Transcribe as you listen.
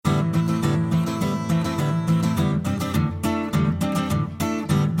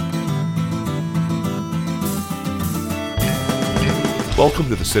Welcome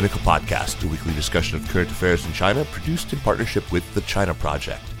to the Sinica Podcast, a weekly discussion of current affairs in China, produced in partnership with the China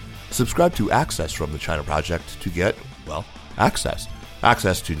Project. Subscribe to Access from the China Project to get, well, access.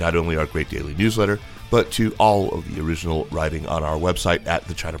 Access to not only our great daily newsletter, but to all of the original writing on our website at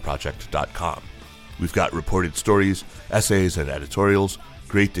thechinaproject.com. We've got reported stories, essays, and editorials,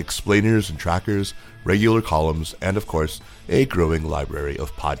 great explainers and trackers, regular columns, and of course, a growing library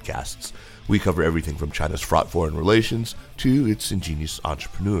of podcasts. We cover everything from China's fraught foreign relations to its ingenious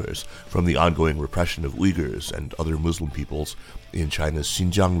entrepreneurs, from the ongoing repression of Uyghurs and other Muslim peoples in China's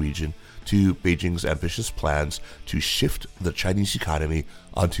Xinjiang region to Beijing's ambitious plans to shift the Chinese economy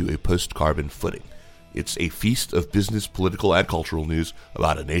onto a post-carbon footing. It's a feast of business, political, and cultural news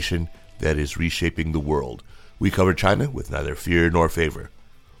about a nation that is reshaping the world. We cover China with neither fear nor favor.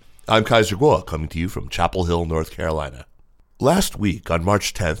 I'm Kaiser Kuo, coming to you from Chapel Hill, North Carolina. Last week, on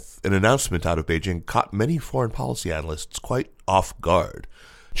March 10th, an announcement out of Beijing caught many foreign policy analysts quite off guard.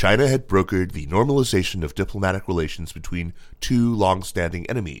 China had brokered the normalization of diplomatic relations between two long-standing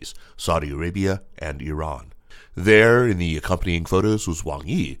enemies, Saudi Arabia and Iran. There, in the accompanying photos, was Wang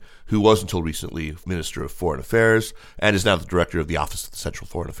Yi, who was until recently Minister of Foreign Affairs and is now the director of the Office of the Central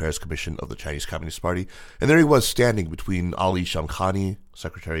Foreign Affairs Commission of the Chinese Communist Party. And there he was standing between Ali Shamkhani,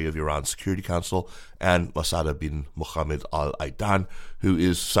 Secretary of Iran's Security Council, and Masada bin Mohammed al-Aidan, who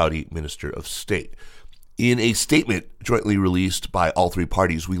is Saudi Minister of State. In a statement jointly released by all three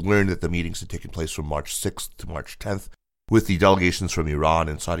parties, we learned that the meetings had taken place from March 6th to March 10th, with the delegations from Iran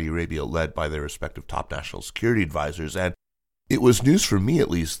and Saudi Arabia led by their respective top national security advisors. And it was news for me, at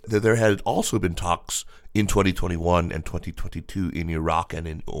least, that there had also been talks in 2021 and 2022 in Iraq and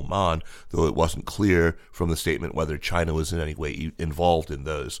in Oman, though it wasn't clear from the statement whether China was in any way involved in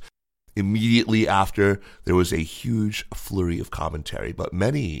those. Immediately after, there was a huge flurry of commentary, but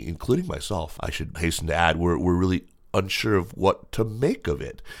many, including myself, I should hasten to add, were really unsure of what to make of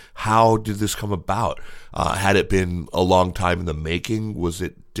it. How did this come about? Had it been a long time in the making? Was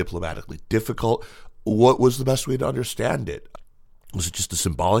it diplomatically difficult? What was the best way to understand it? Was it just a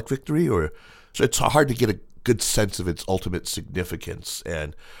symbolic victory? Or so it's hard to get a good sense of its ultimate significance.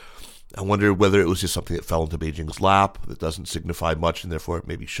 And I wonder whether it was just something that fell into Beijing's lap that doesn't signify much and therefore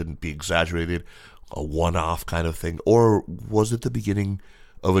maybe shouldn't be exaggerated, a one-off kind of thing. Or was it the beginning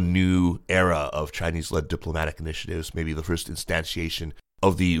of a new era of Chinese-led diplomatic initiatives, maybe the first instantiation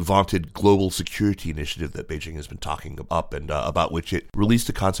of the vaunted global security initiative that Beijing has been talking up and about which it released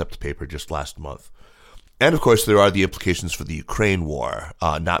a concept paper just last month. And of course, there are the implications for the Ukraine war.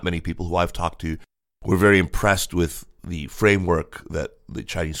 Not many people who I've talked to were very impressed with the framework that the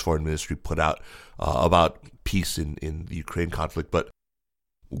Chinese Foreign Ministry put out about peace in the Ukraine conflict. But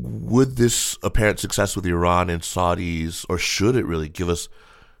would this apparent success with Iran and Saudis, or should it really give us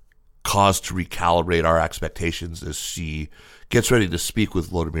cause to recalibrate our expectations as she gets ready to speak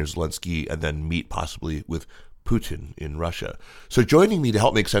with Volodymyr Zelensky and then meet possibly with Putin in Russia? So joining me to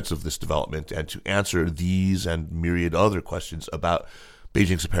help make sense of this development and to answer these and myriad other questions about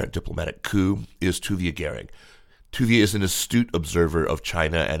Beijing's apparent diplomatic coup is Tuvia Gehring. Tuvia is an astute observer of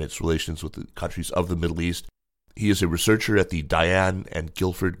China and its relations with the countries of the Middle East. He is a researcher at the Diane and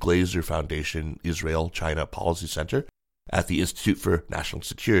Guilford Glazer Foundation Israel-China Policy Center at the Institute for National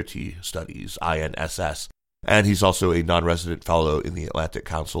Security Studies, INSS, and he's also a non-resident fellow in the Atlantic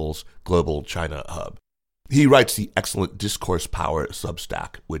Council's Global China Hub. He writes the excellent Discourse Power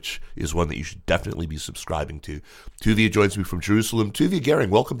Substack, which is one that you should definitely be subscribing to. Tuvia joins me from Jerusalem. Tuvia Gehring,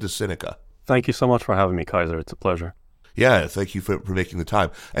 welcome to Sinica. Thank you so much for having me, Kaiser. It's a pleasure. Yeah, thank you for making the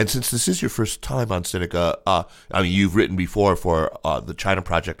time. And since this is your first time on Sinica, you've written before for the China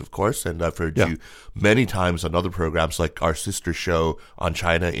Project, of course, and I've heard you many times on other programs like our sister show on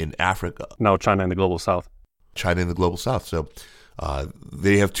China in Africa. Now China in the Global South. China in the Global South. So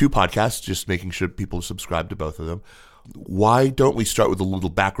they have two podcasts, just making sure people subscribe to both of them. Why don't we start with a little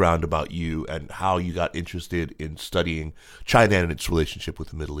background about you and how you got interested in studying China and its relationship with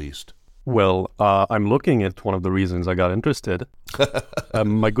the Middle East? Well, I'm looking at one of the reasons I got interested.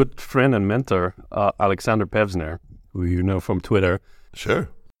 My good friend and mentor, Alexander Pevsner, who you know from Twitter. Sure.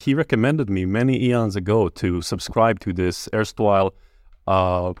 He recommended me many eons ago to subscribe to this erstwhile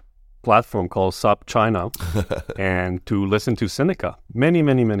platform called Sub China and to listen to Sinica many,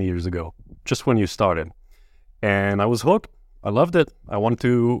 many, many years ago, just when you started. And I was hooked. I loved it. I wanted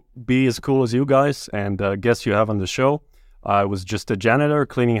to be as cool as you guys and guests you have on the show. I was just a janitor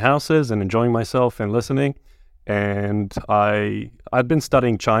cleaning houses and enjoying myself and listening. And I'd been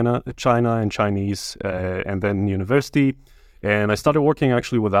studying China and Chinese and then university. And I started working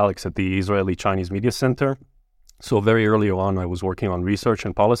actually with Alex at the Israeli Chinese Media Center. So very early on, I was working on research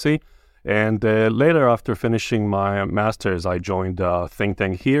and policy. And later, after finishing my master's, I joined a think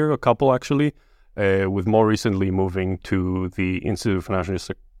tank here, a couple actually, with more recently moving to the Institute for National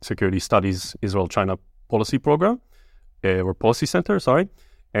Security Studies Israel-China Policy Program, or Policy Center, sorry,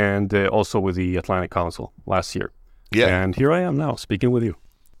 and also with the Atlantic Council last year. Yeah. And here I am now, speaking with you.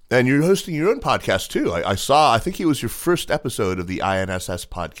 And you're hosting your own podcast, too. I think it was your first episode of the INSS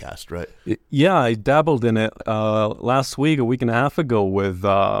podcast, right? Yeah, I dabbled in it last week, a week and a half ago, with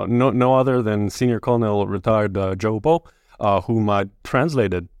no other than Senior Colonel retired Joe Bo, whom I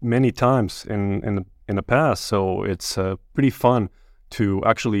translated many times in the past. So it's pretty fun to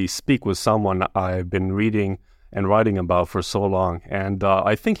actually speak with someone I've been reading and writing about for so long. And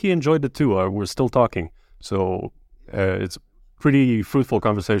I think he enjoyed it, too. We're still talking. So it's pretty fruitful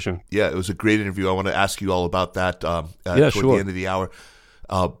conversation. Yeah, it was a great interview. I want to ask you all about that toward sure. the end of the hour.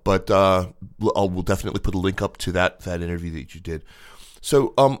 But we'll definitely put a link up to that interview that you did.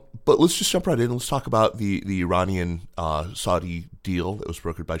 So, but let's just jump right in. Let's talk about the Iranian Saudi deal that was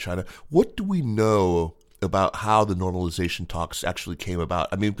brokered by China. What do we know about how the normalization talks actually came about?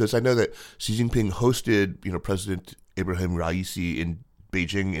 I mean, because I know that Xi Jinping hosted, President Ibrahim Raisi in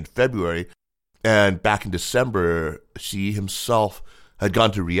Beijing in February. And back in December, Xi himself had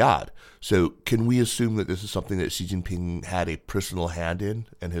gone to Riyadh. So can we assume that this is something that Xi Jinping had a personal hand in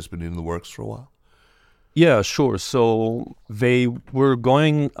and has been in the works for a while? Yeah, sure. So they were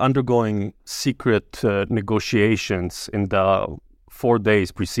undergoing secret negotiations in the 4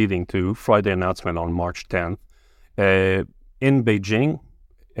 days preceding to Friday announcement on March 10th in Beijing.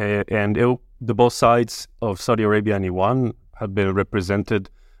 The both sides of Saudi Arabia and Iran have been represented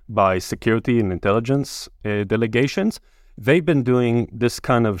by security and intelligence delegations. They've been doing this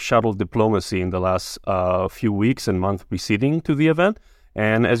kind of shuttle diplomacy in the last few weeks and months preceding to the event.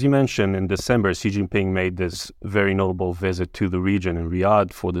 And as you mentioned, in December, Xi Jinping made this very notable visit to the region in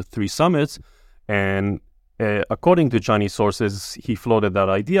Riyadh for the 3 summits. And according to Chinese sources, he floated that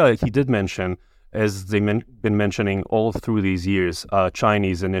idea. He did mention, as they've been mentioning all through these years,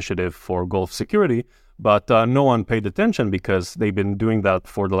 Chinese initiative for Gulf security. But no one paid attention because they've been doing that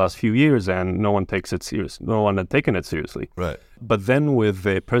for the last few years and no one takes it serious. No one had taken it seriously. Right. But then with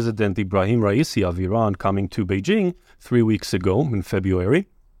President Ibrahim Raisi of Iran coming to Beijing 3 weeks ago in February,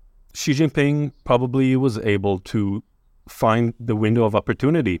 Xi Jinping probably was able to find the window of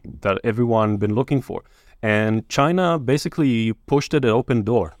opportunity that everyone been looking for. And China basically pushed it an open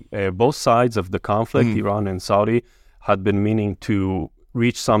door. Both sides of the conflict, Iran and Saudi, had been meaning to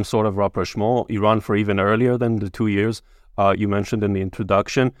reach some sort of rapprochement. Iran for even earlier than the 2 years you mentioned in the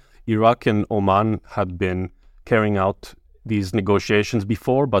introduction. Iraq and Oman had been carrying out these negotiations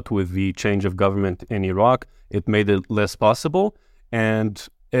before, but with the change of government in Iraq, it made it less possible. And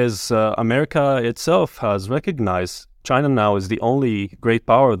as America itself has recognized, China now is the only great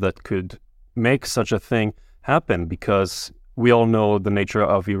power that could make such a thing happen, because we all know the nature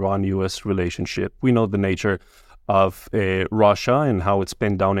of Iran-U.S. relationship. We know the nature of Russia and how it's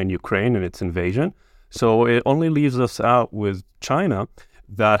pinned down in Ukraine and its invasion. So it only leaves us out with China,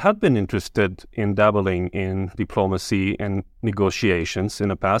 that had been interested in dabbling in diplomacy and negotiations in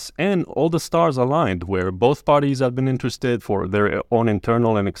the past, and all the stars aligned where both parties had been interested for their own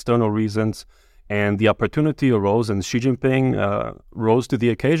internal and external reasons, and the opportunity arose and Xi Jinping rose to the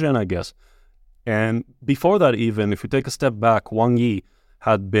occasion, I guess. And before that even, if we take a step back, Wang Yi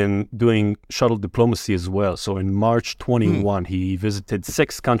had been doing shuttle diplomacy as well. So in March 21, he visited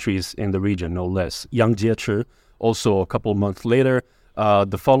 6 countries in the region, no less. Yang Jiechi, also a couple months later.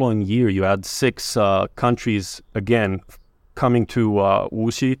 The following year, you had 6 countries, again, coming to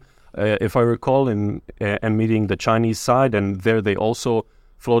Wuxi, if I recall, and meeting the Chinese side. And there they also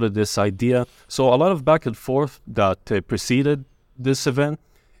floated this idea. So a lot of back and forth that preceded this event.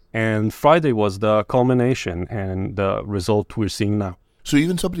 And Friday was the culmination and the result we're seeing now. So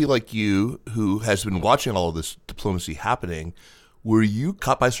even somebody like you, who has been watching all of this diplomacy happening, were you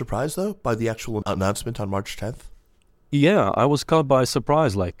caught by surprise, though, by the actual announcement on March 10th? Yeah, I was caught by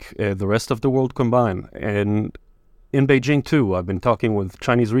surprise, like the rest of the world combined. And in Beijing, too, I've been talking with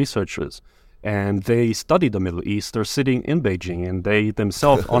Chinese researchers, and they study the Middle East. They're sitting in Beijing, and they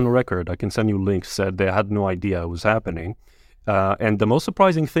themselves, on record, I can send you links, said they had no idea it was happening. And the most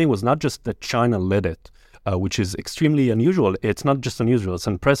surprising thing was not just that China led it, which is extremely unusual. It's not just unusual, it's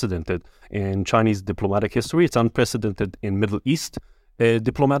unprecedented in Chinese diplomatic history. It's unprecedented in Middle East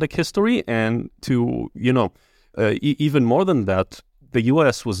diplomatic history. And to, even more than that, the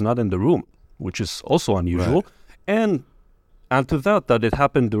U.S. was not in the room, which is also unusual. Right. And add to that it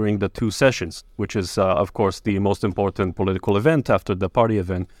happened during the 2 sessions, which is, of course, the most important political event after the party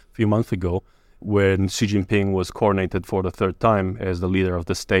event a few months ago. when Xi Jinping was coronated for the third time as the leader of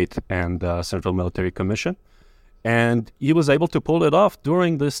the state and Central Military Commission. And he was able to pull it off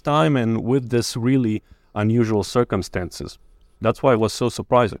during this time and with this really unusual circumstances. That's why it was so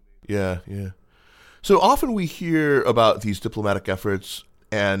surprising. Yeah. So often we hear about these diplomatic efforts,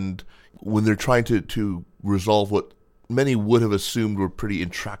 and when they're trying to resolve what many would have assumed were pretty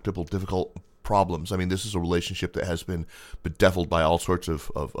intractable, difficult problems. I mean, this is a relationship that has been bedeviled by all sorts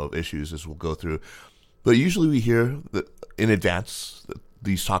of issues, as we'll go through. But usually we hear that in advance that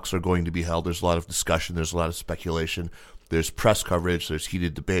these talks are going to be held. There's a lot of discussion. There's a lot of speculation. There's press coverage. There's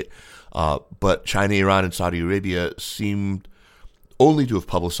heated debate. But China, Iran, and Saudi Arabia seemed only to have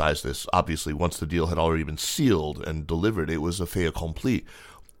publicized this, obviously, once the deal had already been sealed and delivered. It was a fait accompli.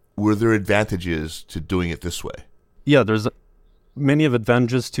 Were there advantages to doing it this way? Yeah, there's many of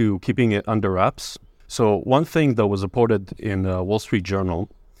advantages to keeping it under wraps. So one thing that was reported in the Wall Street Journal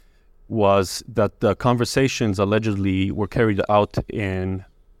was that the conversations allegedly were carried out in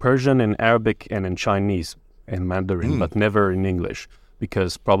Persian, in Arabic, and in Chinese, and Mandarin, but never in English,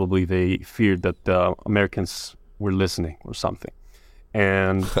 because probably they feared that the Americans were listening or something.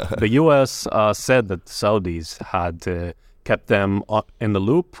 And the U.S. said that the Saudis had kept them in the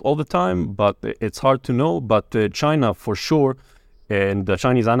loop all the time, but it's hard to know. But China, for sure, and the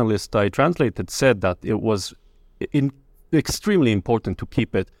Chinese analyst I translated said that it was extremely important to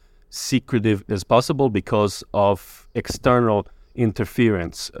keep it secretive as possible because of external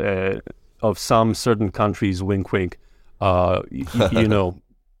interference of some certain countries, wink, wink,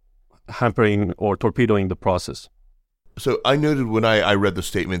 hampering or torpedoing the process. So I noted when I read the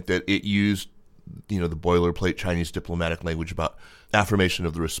statement that it used, the boilerplate Chinese diplomatic language about affirmation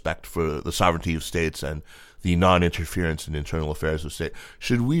of the respect for the sovereignty of states and the non-interference in internal affairs of state.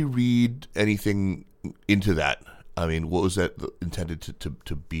 Should we read anything into that? I mean, what was that intended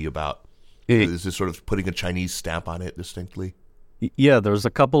to be about? Is this sort of putting a Chinese stamp on it distinctly? Yeah, there's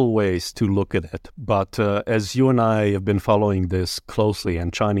a couple ways to look at it. But as you and I have been following this closely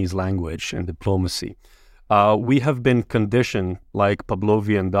and Chinese language and diplomacy, we have been conditioned like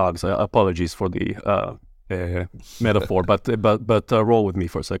Pavlovian dogs. Apologies for the metaphor, but roll with me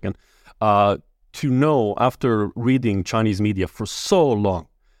for a second. To know after reading Chinese media for so long,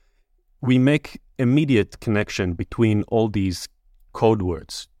 we make immediate connection between all these code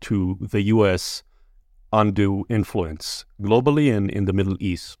words to the U.S. undue influence globally and in the Middle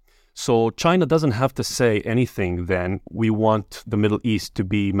East. So China doesn't have to say anything then. We want the Middle East to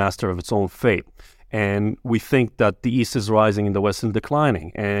be master of its own fate. And we think that the East is rising and the West is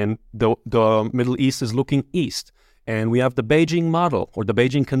declining. And the Middle East is looking east. And we have the Beijing model or the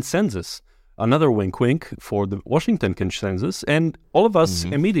Beijing consensus, another wink-wink for the Washington consensus. And all of us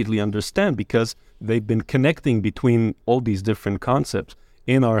immediately understand because they've been connecting between all these different concepts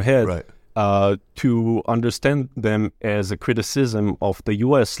in our head. Right. To understand them as a criticism of the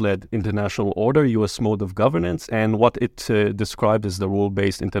U.S.-led international order, U.S. mode of governance, and what it described as the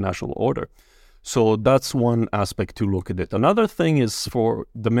rule-based international order. So that's one aspect to look at it. Another thing is for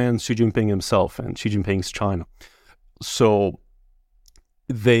the man Xi Jinping himself and Xi Jinping's China. So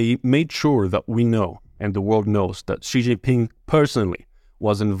they made sure that we know, and the world knows, that Xi Jinping personally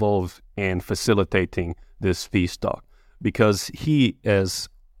was involved in facilitating this peace talk because he, as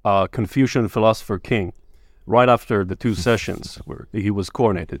a Confucian philosopher king, right after the two sessions where he was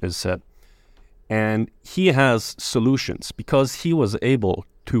coronated, as said, and he has solutions because he was able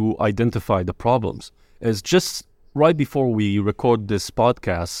to identify the problems. As just right before we record this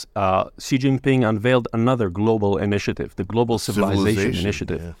podcast, Xi Jinping unveiled another global initiative, the Global Civilization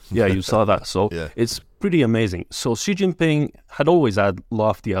Initiative. Yeah, you saw that. So It's pretty amazing. So Xi Jinping had always had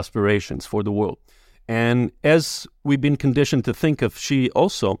lofty aspirations for the world. And as we've been conditioned to think of Xi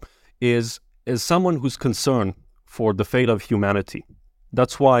also is as someone who's concerned for the fate of humanity.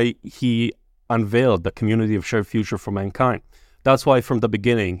 That's why he unveiled the Community of Shared Future for Mankind. That's why from the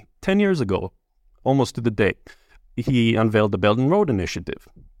beginning, 10 years ago, almost to the day, he unveiled the Belt and Road Initiative.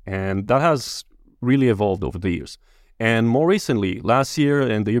 And that has really evolved over the years. And more recently, last year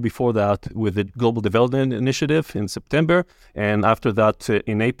and the year before that, with the Global Development Initiative in September, and after that,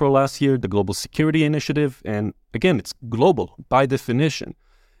 in April last year, the Global Security Initiative. And again, it's global by definition.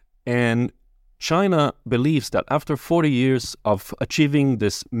 And China believes that after 40 years of achieving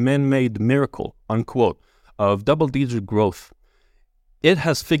this man-made miracle, unquote, of double-digit growth, it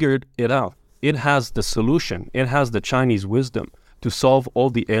has figured it out. It has the solution. It has the Chinese wisdom to solve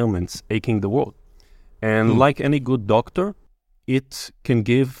all the ailments aching the world. And like any good doctor, it can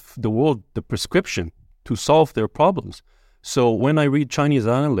give the world the prescription to solve their problems. So when I read Chinese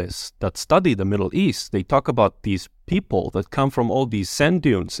analysts that study the Middle East, they talk about these people that come from all these sand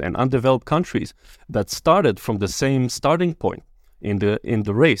dunes and undeveloped countries that started from the same starting point in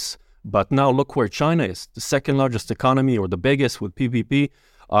the race. But now look where China is, the second largest economy, or the biggest with PPP,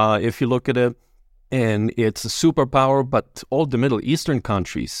 if you look at it. And it's a superpower, but all the Middle Eastern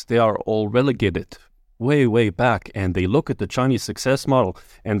countries, they are all relegated way, way back. And they look at the Chinese success model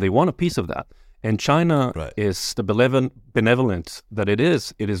and they want a piece of that. And China is the benevolent that it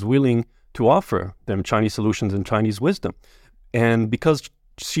is willing to offer them Chinese solutions and Chinese wisdom. And because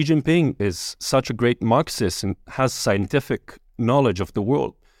Xi Jinping is such a great Marxist and has scientific knowledge of the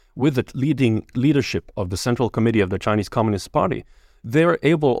world, with the leadership of the Central Committee of the Chinese Communist Party, they're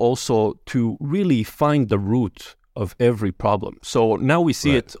able also to really find the root of every problem. So now we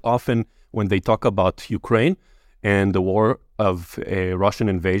see it often when they talk about Ukraine and the war of a Russian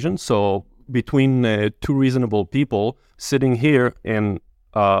invasion. So between two reasonable people sitting here and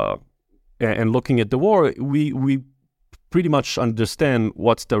looking at the war, we pretty much understand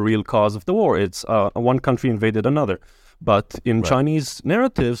what's the real cause of the war. It's one country invaded another. But in Chinese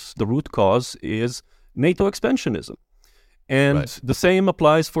narratives, the root cause is NATO expansionism. And the same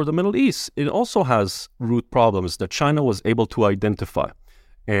applies for the Middle East. It also has root problems that China was able to identify.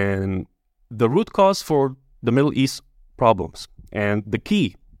 And the root cause for the Middle East problems and the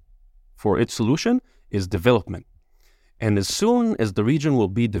key for its solution is development. And as soon as the region will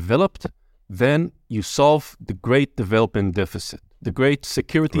be developed, then you solve the great development deficit. The great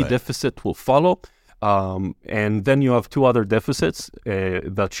security deficit will follow. And then you have two other deficits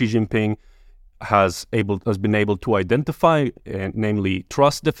that Xi Jinping has been able to identify, namely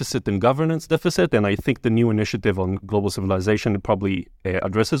trust deficit and governance deficit. And I think the new initiative on global civilization probably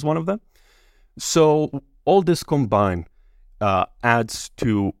addresses one of them. So all this combined adds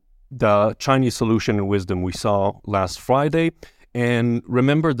to the Chinese solution and wisdom we saw last Friday. And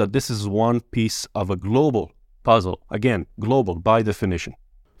remember that this is one piece of a global puzzle. Again, global by definition.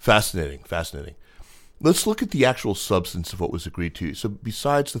 Fascinating. Let's look at the actual substance of what was agreed to. So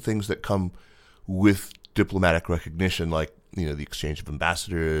besides the things that come with diplomatic recognition, like the exchange of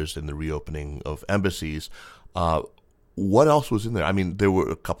ambassadors and the reopening of embassies, what else was in there? I mean, there were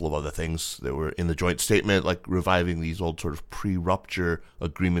a couple of other things that were in the joint statement, like reviving these old sort of pre-rupture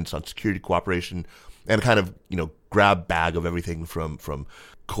agreements on security cooperation, and kind of grab bag of everything from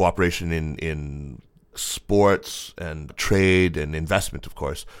cooperation in sports and trade and investment, of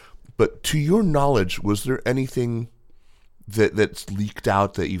course. But to your knowledge, was there anything that's leaked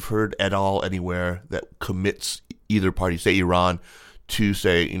out that you've heard at all anywhere that commits either party, say Iran, to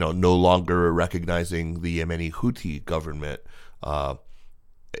say, no longer recognizing the Yemeni Houthi government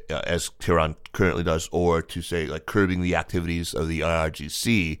as Tehran currently does, or to say like curbing the activities of the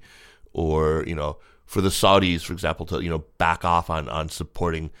IRGC, or, for the Saudis, for example, to, back off on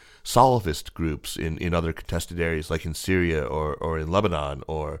supporting Salafist groups in other contested areas like in Syria or in Lebanon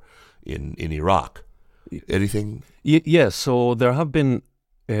or in Iraq? Anything? Yes. So there have been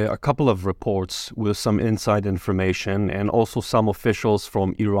a couple of reports with some inside information, and also some officials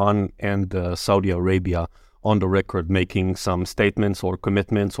from Iran and Saudi Arabia on the record making some statements or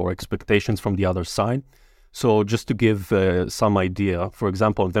commitments or expectations from the other side. So just to give some idea, for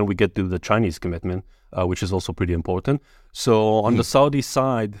example, then we get to the Chinese commitment, which is also pretty important. So on the Saudi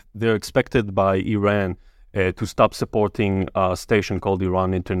side, they're expected by Iran to stop supporting a station called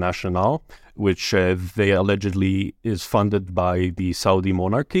Iran International, which they allegedly is funded by the Saudi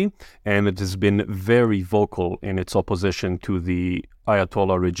monarchy, and it has been very vocal in its opposition to the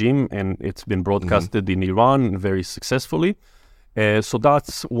Ayatollah regime, and it's been broadcasted in Iran very successfully. So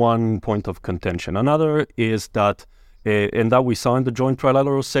that's one point of contention. Another is that, and that we saw in the joint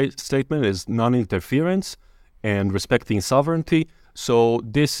trilateral statement, is non-interference and respecting sovereignty. So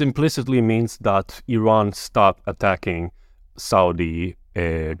this implicitly means that Iran stopped attacking Saudi,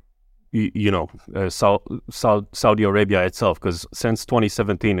 Saudi Arabia itself, because since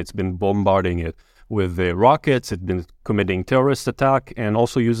 2017 it's been bombarding it with rockets. It's been committing terrorist attack and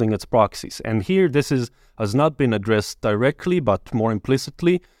also using its proxies. And here this has not been addressed directly, but more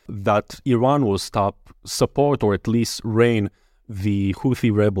implicitly, that Iran will stop support or at least rein the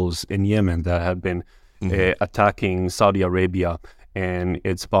Houthi rebels in Yemen that have been attacking Saudi Arabia and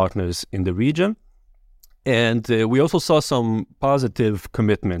its partners in the region. And we also saw some positive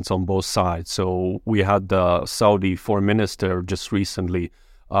commitments on both sides. So we had the Saudi foreign minister just recently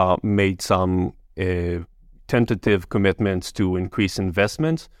made some tentative commitments to increase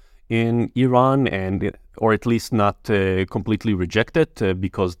investments in Iran, or at least not completely reject it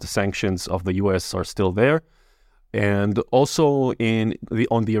because the sanctions of the U.S. are still there. And also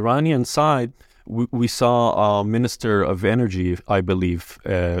on the Iranian side, we saw a Minister of Energy, I believe,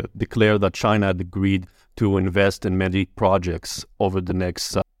 declare that China had agreed to invest in many projects over the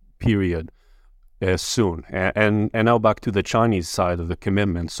next period soon. And now back to the Chinese side of the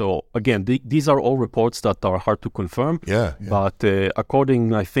commitment. So again, these are all reports that are hard to confirm. Yeah. But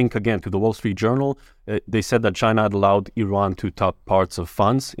according, I think, again, to the Wall Street Journal, they said that China had allowed Iran to tap parts of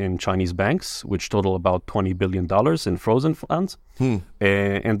funds in Chinese banks, which total about $20 billion in frozen funds.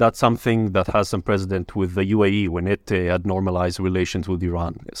 And that's something that has some precedent with the UAE when it had normalized relations with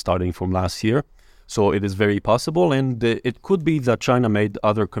Iran starting from last year. So it is very possible, and it could be that China made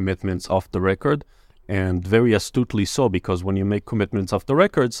other commitments off the record, and very astutely so, because when you make commitments off the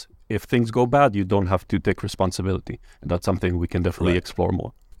records, if things go bad, you don't have to take responsibility. And that's something we can definitely explore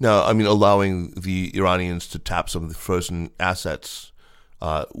more. Now, I mean, allowing the Iranians to tap some of the frozen assets,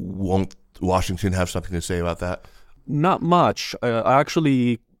 won't Washington have something to say about that? Not much. I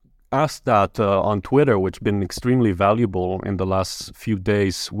actually asked that on Twitter, which has been extremely valuable in the last few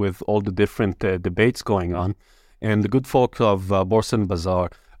days with all the different debates going on. And the good folk of Borsa and Bazaar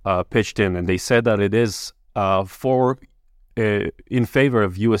pitched in, and they said that it is in favor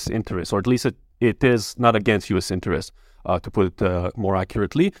of U.S. interests, or at least it is not against U.S. interests, to put it more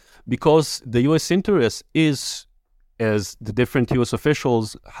accurately, because the U.S. interest is, as the different U.S.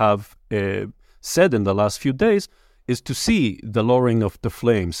 officials have said in the last few days, is to see the lowering of the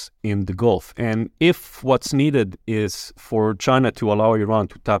flames in the Gulf. And if what's needed is for China to allow Iran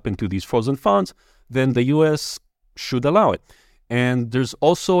to tap into these frozen funds, then the U.S. should allow it. And there's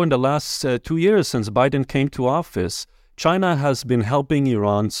also, in the last 2 years since Biden came to office, China has been helping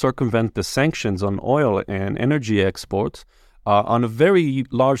Iran circumvent the sanctions on oil and energy exports on a very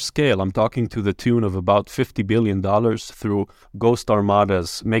large scale. I'm talking to the tune of about $50 billion through ghost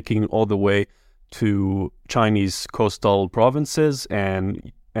armadas, making all the way to Chinese coastal provinces and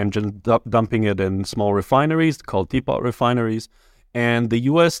just dumping it in small refineries called teapot refineries. And the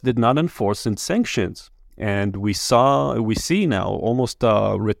U.S. did not enforce its sanctions. And we see now almost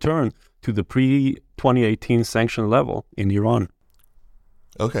a return to the pre-2018 sanction level in Iran.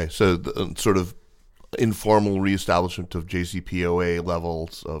 Okay, so the sort of informal reestablishment of JCPOA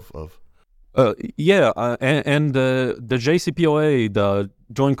levels of and the JCPOA, the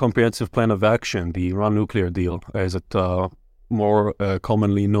Joint Comprehensive Plan of Action, the Iran nuclear deal, as it more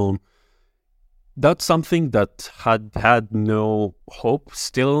commonly known, that's something that had no hope,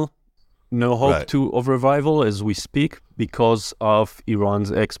 still no hope of revival as we speak, because of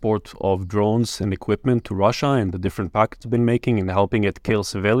Iran's export of drones and equipment to Russia and the different packets it's been making and helping it kill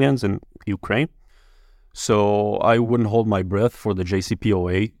civilians in Ukraine. So I wouldn't hold my breath for the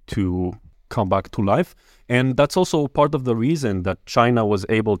JCPOA to come back to life. And that's also part of the reason that China was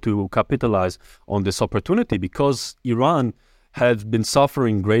able to capitalize on this opportunity, because Iran had been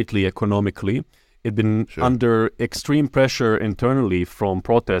suffering greatly economically. It'd been under extreme pressure internally from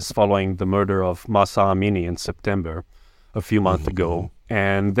protests following the murder of Mahsa Amini in September a few months ago.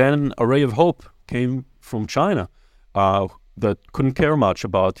 And then a ray of hope came from China that couldn't care much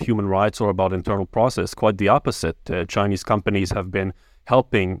about human rights or about internal process. Quite the opposite. Chinese companies have been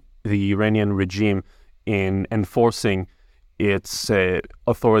helping the Iranian regime in enforcing its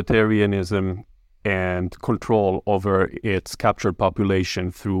authoritarianism and control over its captured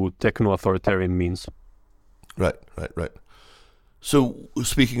population through techno-authoritarian means. Right. So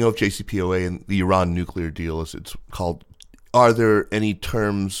speaking of JCPOA and the Iran nuclear deal, as it's called, are there any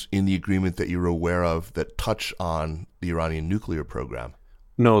terms in the agreement that you're aware of that touch on the Iranian nuclear program?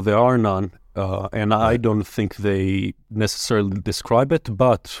 No, there are none. And I don't think they necessarily describe it,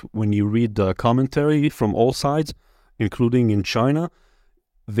 but when you read the commentary from all sides, including in China,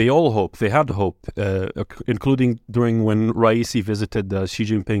 they had hope, including during when Raisi visited Xi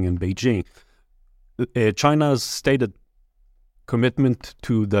Jinping in Beijing. China's stated commitment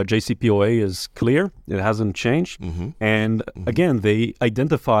to the JCPOA is clear. It hasn't changed. And again, they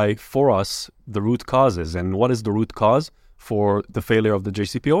identify for us the root causes. And what is the root cause for the failure of the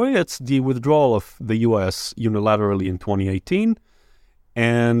JCPOA? It's the withdrawal of the U.S. unilaterally in 2018.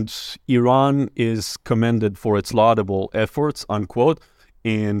 And Iran is commended for its laudable efforts, unquote,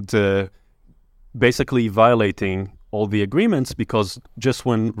 and basically violating all the agreements, because just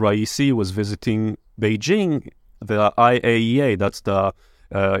when Raisi was visiting Beijing, the IAEA, that's the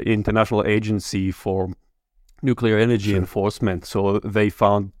International Agency for Nuclear Energy Enforcement, so they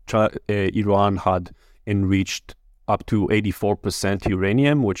found Iran had enriched up to 84%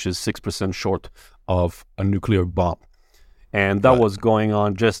 uranium, which is 6% short of a nuclear bomb. And that was going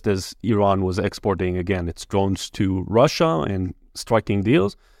on just as Iran was exporting, again, its drones to Russia and striking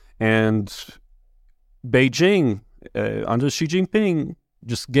deals. And Beijing, under Xi Jinping,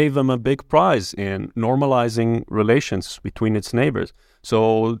 just gave them a big prize in normalizing relations between its neighbors.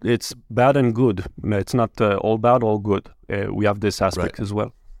 So it's bad and good. It's not all bad, all good. We have this aspect as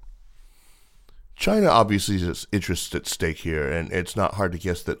well. China obviously has interests at stake here, and it's not hard to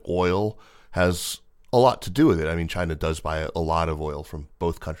guess that oil has a lot to do with it. I mean, China does buy a lot of oil from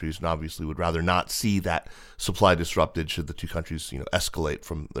both countries, and obviously would rather not see that supply disrupted should the two countries, escalate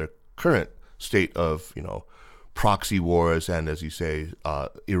from their current state of, proxy wars and, as you say,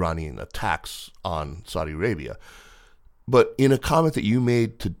 Iranian attacks on Saudi Arabia. But in a comment that you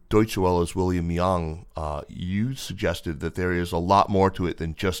made to Deutsche Welle's William Young, you suggested that there is a lot more to it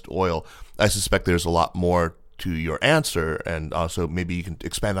than just oil. I suspect there's a lot more to your answer, and so maybe you can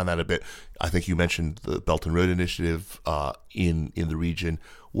expand on that a bit. I think you mentioned the Belt and Road Initiative in the region.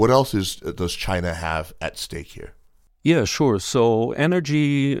 What else does China have at stake here? Yeah, sure. So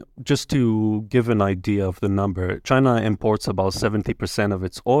energy, just to give an idea of the number, China imports about 70% of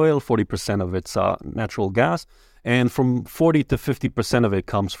its oil, 40% of its natural gas, and from 40 to 50% of it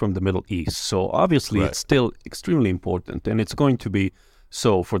comes from the Middle East. So obviously it's still extremely important, and it's going to be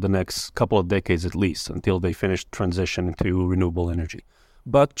so for the next couple of decades at least, until they finish transition to renewable energy.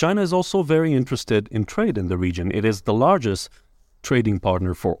 But China is also very interested in trade in the region. It is the largest trading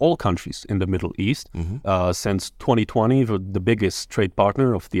partner for all countries in the Middle East. Since 2020, the biggest trade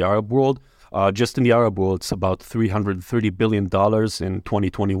partner of the Arab world. Just in the Arab world, it's about $330 billion in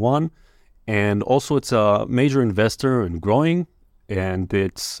 2021. And also it's a major investor in growing, and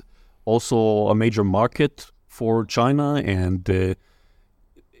it's also a major market for China. And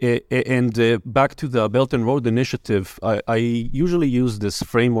back to the Belt and Road Initiative, I usually use this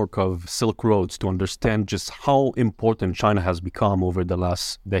framework of Silk Roads to understand just how important China has become over the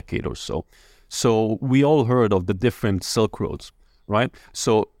last decade or so. So we all heard of the different Silk Roads, right?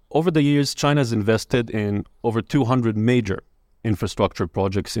 So over the years, China has invested in over 200 major infrastructure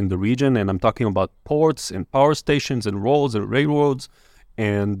projects in the region, and I'm talking about ports and power stations and roads and railroads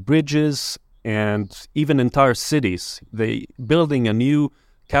and bridges and even entire cities. They building a new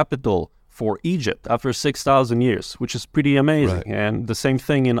capital for Egypt after 6,000 years, which is pretty amazing. Right. And the same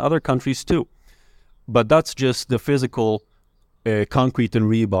thing in other countries too. But that's just the physical concrete and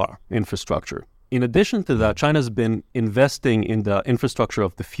rebar infrastructure. In addition to that, China's been investing in the infrastructure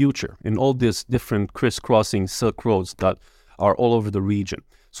of the future, in all these different crisscrossing Silk Roads that are all over the region.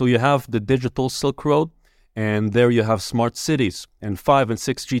 So you have the digital Silk Road, and there you have smart cities and 5 and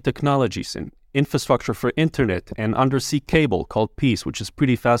 6G technologies and infrastructure for internet and undersea cable called Peace, which is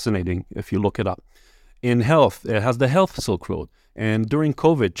pretty fascinating if you look it up. In health, it has the Health Silk Road. And during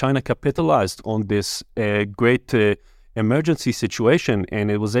COVID, China capitalized on this great emergency situation,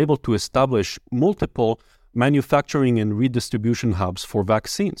 and it was able to establish multiple manufacturing and redistribution hubs for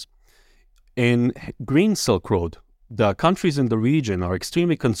vaccines. In Green Silk Road, the countries in the region are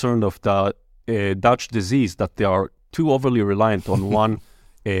extremely concerned of the Dutch disease, that they are too overly reliant on one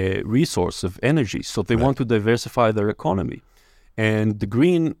resource of energy. So they want to diversify their economy. And the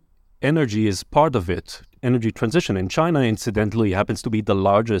green energy is part of it, energy transition. And China, incidentally, happens to be the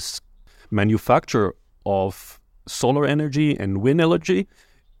largest manufacturer of solar energy and wind energy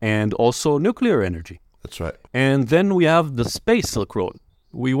and also nuclear energy. That's right. And then we have the Space Silk Road.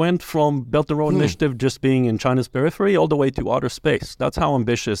 We went from Belt and Road Initiative just being in China's periphery all the way to outer space. That's how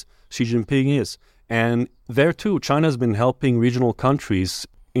ambitious Xi Jinping is. And there too, China's been helping regional countries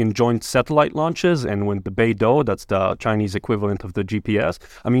in joint satellite launches, and with the Beidou, that's the Chinese equivalent of the GPS.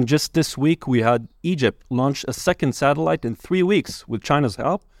 I mean, just this week we had Egypt launch a second satellite in 3 weeks with China's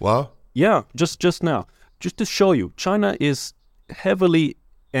help. Wow. Yeah, just now. Just to show you, China is heavily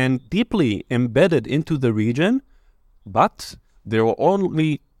and deeply embedded into the region, but there are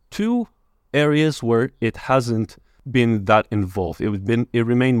only 2 areas where it hasn't been that involved. It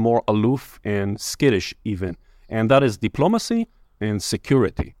remained more aloof and skittish even, and that is diplomacy and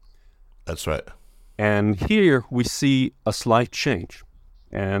security. That's right. And here we see a slight change,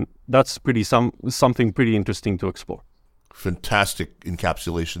 and that's something pretty interesting to explore. Fantastic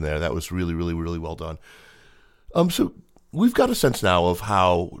encapsulation there. That was really, really, really well done. So we've got a sense now of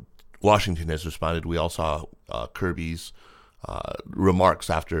how Washington has responded. We all saw Kirby's remarks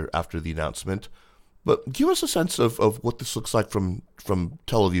after the announcement. But give us a sense of what this looks like from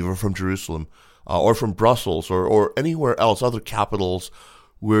Tel Aviv or from Jerusalem or from Brussels or anywhere else, other capitals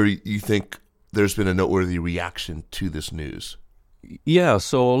where you think there's been a noteworthy reaction to this news. Yeah,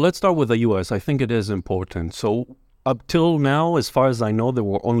 so let's start with the U.S. I think it is important. So up till now, as far as I know, there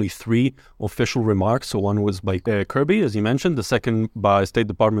were only 3 official remarks. So one was by Kirby, as you mentioned, the second by State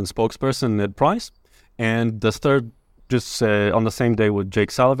Department spokesperson Ned Price, and the third just on the same day with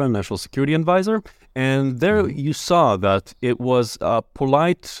Jake Sullivan, National Security Advisor. And there you saw that it was a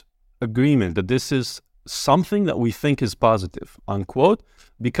polite agreement that this is something that we think is positive, unquote,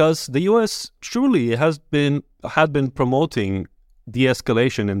 because the U.S. surely had been promoting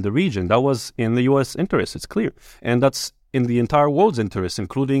de-escalation in the region. That was in the U.S. interest, it's clear. And that's in the entire world's interest,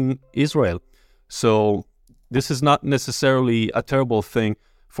 including Israel. So this is not necessarily a terrible thing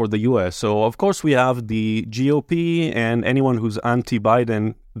for the U.S. So, of course, we have the GOP and anyone who's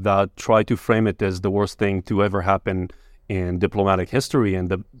anti-Biden that try to frame it as the worst thing to ever happen in diplomatic history and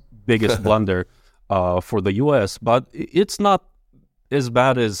the biggest blunder for the U.S. But it's not as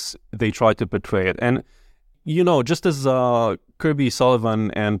bad as they try to portray it. And, you know, just as Kirby,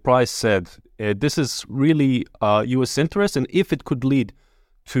 Sullivan, and Price said, this is really U.S. interest, and if it could lead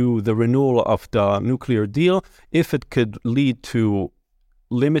to the renewal of the nuclear deal, if it could lead to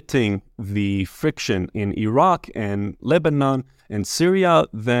limiting the friction in Iraq and Lebanon and Syria,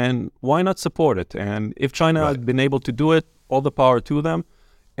 then why not support it? And if China had been able to do it, all the power to them.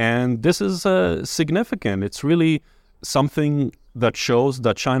 And this is significant. It's really something that shows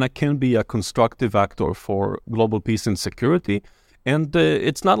that China can be a constructive actor for global peace and security. And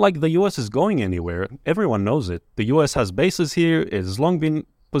it's not like the U.S. is going anywhere. Everyone knows it. The U.S. has bases here. It has long been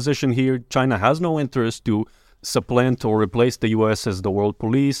positioned here. China has no interest to supplant or replace the U.S. as the world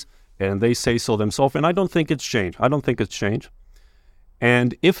police. And they say so themselves. And I don't think it's changed.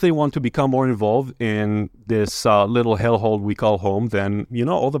 And if they want to become more involved in this little hellhole we call home, then, you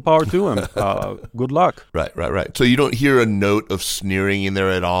know, all the power to them. Good luck. Right. So you don't hear a note of sneering in there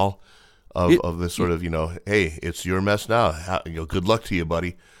at all of this sort of, you know, hey, it's your mess now. Good luck to you,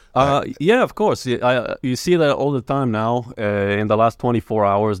 buddy. Yeah, of course. You see that all the time now. In the last 24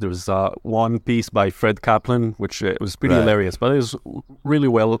 hours, there's one piece by Fred Kaplan, which was pretty hilarious, but it was really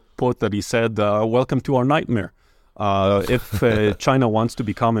well put that he said, welcome to our nightmare. If China wants to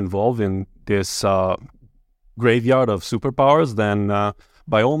become involved in this graveyard of superpowers, then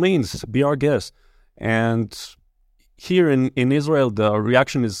by all means, be our guest. And here in Israel, the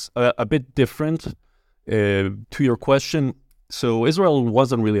reaction is a bit different to your question. So Israel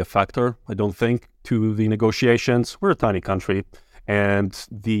wasn't really a factor, I don't think, to the negotiations. We're a tiny country, and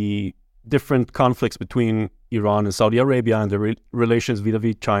the different conflicts between Iran and Saudi Arabia and the relations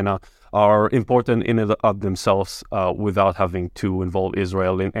vis-a-vis China are important in and of themselves without having to involve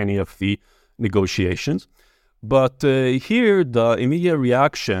Israel in any of the negotiations. But here, the immediate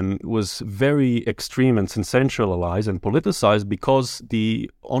reaction was very extreme and sensationalized and politicized because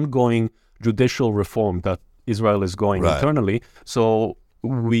the ongoing judicial reform that Israel is going internally. So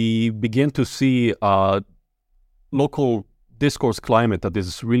we begin to see a local discourse climate that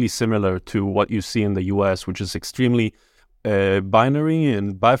is really similar to what you see in the U.S., which is extremely binary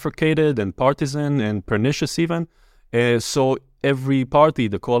and bifurcated and partisan and pernicious even. So every party,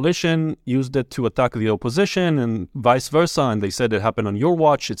 the coalition, used it to attack the opposition and vice versa. And they said it happened on your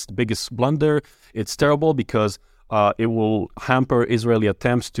watch. It's the biggest blunder. It's terrible because it will hamper Israeli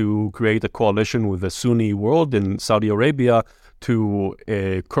attempts to create a coalition with the Sunni world in Saudi Arabia to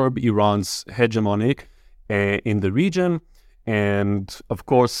curb Iran's hegemony in the region. And, of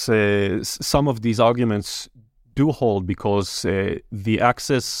course, some of these arguments do hold because the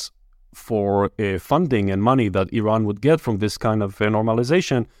access for funding and money that Iran would get from this kind of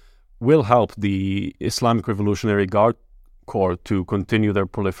normalization will help the Islamic Revolutionary Guard Corps to continue their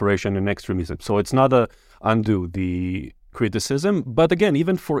proliferation and extremism. So it's not undo the criticism. But again,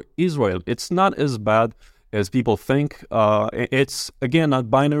 even for Israel, it's not as bad as people think. It's, again, not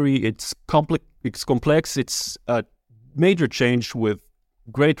binary. It's complex. It's a major change with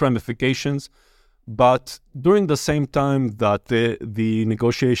great ramifications. But during the same time that the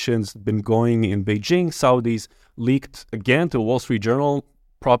negotiations been going in Beijing, Saudis leaked again to Wall Street Journal,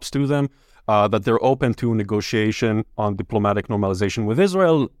 props to them, that they're open to negotiation on diplomatic normalization with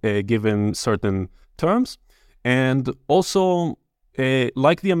Israel, given certain terms. And also,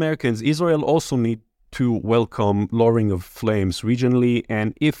 like the Americans, Israel also need to welcome lowering of flames regionally.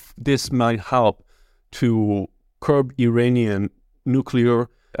 And if this might help to curb Iranian nuclear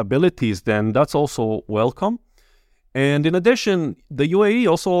abilities, then that's also welcome. And in addition, the UAE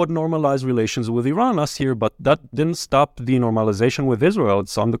also normalized relations with Iran last year, but that didn't stop the normalization with Israel.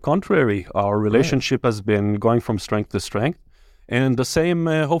 It's on the contrary. Our relationship has been going from strength to strength. And the same,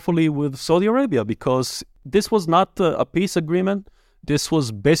 hopefully, with Saudi Arabia, because this was not a peace agreement. This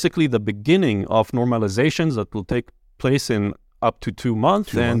was basically the beginning of normalizations that will take place in up to 2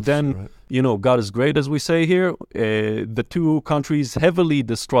 months. And then, you know, God is great, as we say here. The two countries heavily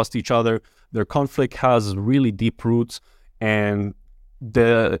distrust each other. Their conflict has really deep roots. And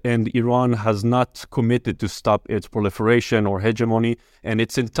and Iran has not committed to stop its proliferation or hegemony, and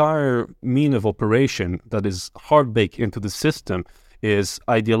its entire mean of operation that is hard-baked into the system is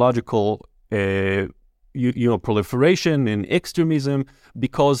ideological proliferation and extremism,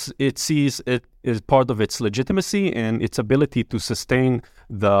 because it sees it as part of its legitimacy and its ability to sustain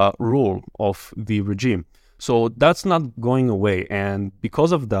the rule of the regime. So that's not going away, and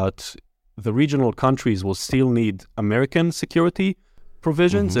because of that, the regional countries will still need American security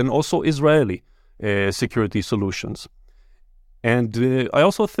provisions and also Israeli security solutions. And I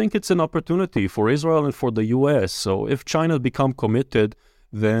also think it's an opportunity for Israel and for the U.S. So if China become committed,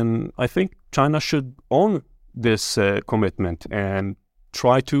 then I think China should own this commitment and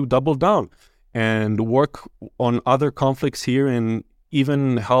try to double down and work on other conflicts here and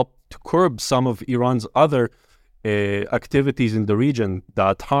even help to curb some of Iran's other activities in the region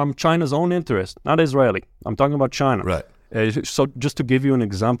that harm China's own interest, not Israeli. I'm talking about China. Right. So just to give you an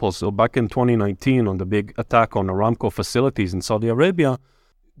example, so back in 2019 on the big attack on Aramco facilities in Saudi Arabia,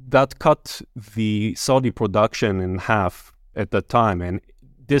 that cut the Saudi production in half at that time. And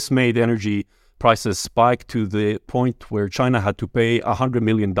this made energy prices spike to the point where China had to pay $100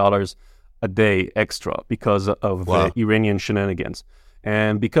 million a day extra because of Iranian shenanigans.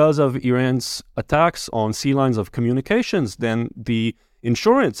 And because of Iran's attacks on sea lines of communications, then the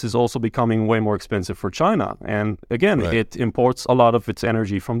insurance is also becoming way more expensive for China. And again, it imports a lot of its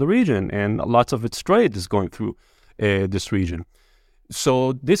energy from the region, and lots of its trade is going through this region.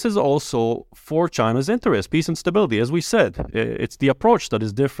 So this is also for China's interest, peace and stability. As we said, it's the approach that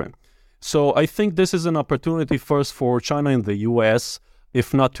is different. So I think this is an opportunity first for China and the U.S.,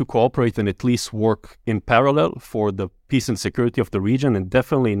 if not to cooperate, then at least work in parallel for the peace and security of the region, and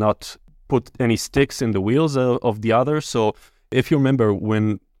definitely not put any sticks in the wheels of the other. So if you remember,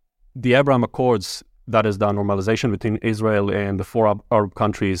 when the Abraham Accords, that is the normalization between Israel and the four Arab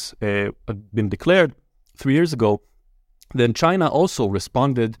countries, had been declared 3 years ago, then China also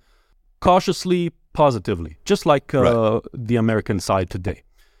responded cautiously positively, just like the American side today.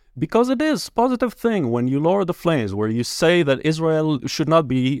 Because it is a positive thing when you lower the flames, where you say that Israel should not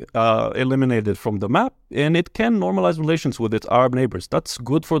be eliminated from the map, and it can normalize relations with its Arab neighbors. That's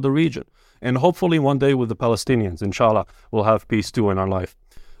good for the region. And hopefully one day with the Palestinians, inshallah, we'll have peace too in our life.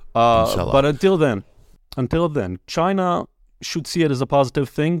 But until then, China should see it as a positive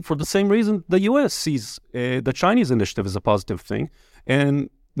thing for the same reason the U.S. sees the Chinese initiative as a positive thing. And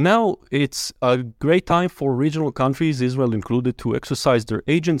now it's a great time for regional countries, Israel included, to exercise their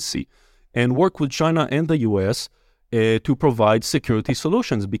agency and work with China and the U.S. To provide security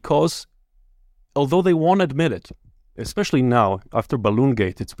solutions, because although they won't admit it, especially now after Balloon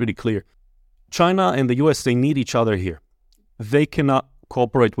Gate, it's pretty clear, China and the U.S., they need each other here. They cannot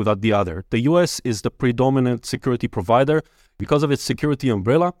cooperate without the other. The U.S. is the predominant security provider. Because of its security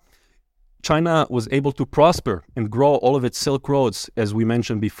umbrella, China was able to prosper and grow all of its Silk Roads, as we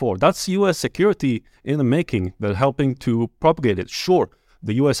mentioned before. That's U.S. security in the making, that helping to propagate it. Sure,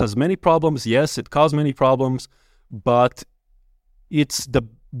 the U.S. has many problems. Yes, it caused many problems, but it's the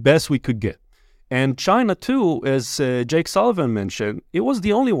best we could get. And China, too, as Jake Sullivan mentioned, it was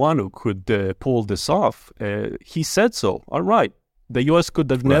the only one who could pull this off. He said so. All right. The U.S. could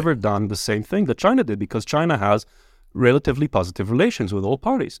have never done the same thing that China did, because China has relatively positive relations with all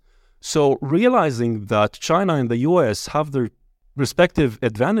parties. So realizing that China and the U.S. have their respective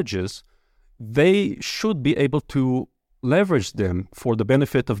advantages, they should be able to leverage them for the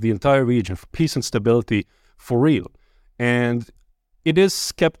benefit of the entire region, for peace and stability for real. And it is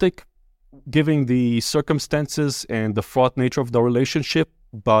skeptic, given the circumstances and the fraught nature of the relationship,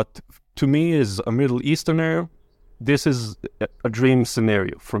 but to me, as a Middle Easterner, this is a dream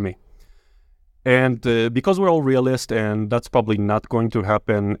scenario for me. And because we're all realists, and that's probably not going to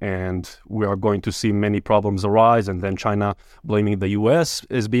happen, and we are going to see many problems arise, and then China blaming the U.S.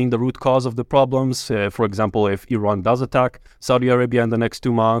 as being the root cause of the problems. For example, if Iran does attack Saudi Arabia in the next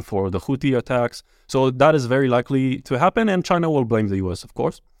 2 months, or the Houthi attacks. So that is very likely to happen, and China will blame the U.S., of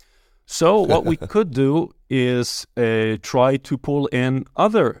course. So what we could do is try to pull in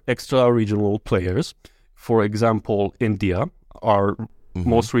other extra-regional players. For example, India, our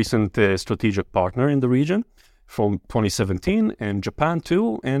most recent strategic partner in the region from 2017, and Japan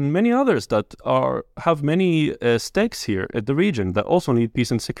too, and many others that have many stakes here at the region that also need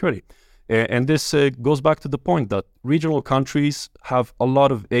peace and security. And this goes back to the point that regional countries have a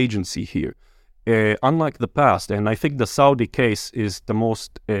lot of agency here, unlike the past. And I think the Saudi case is the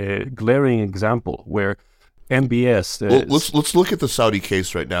most glaring example where MBS... let's look at the Saudi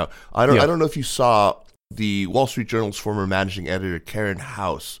case right now. I don't know if you saw the Wall Street Journal's former managing editor, Karen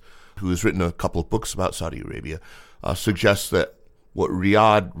House, who has written a couple of books about Saudi Arabia, suggests that what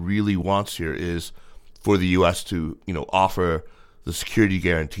Riyadh really wants here is for the U.S. to, offer the security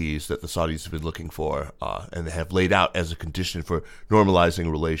guarantees that the Saudis have been looking for, and they have laid out as a condition for normalizing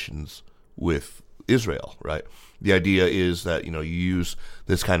relations with Israel, right? The idea is that, you use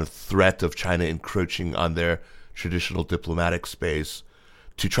this kind of threat of China encroaching on their traditional diplomatic space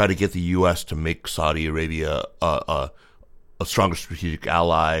to try to get the U.S. to make Saudi Arabia a stronger strategic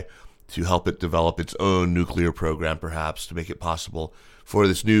ally, to help it develop its own nuclear program, perhaps, to make it possible for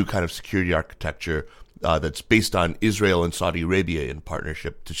this new kind of security architecture that's based on Israel and Saudi Arabia in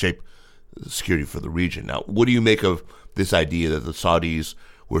partnership to shape security for the region. Now, what do you make of this idea that the Saudis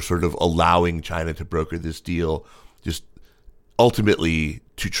were sort of allowing China to broker this deal, just ultimately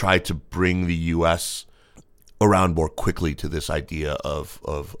to try to bring the U.S. around more quickly to this idea of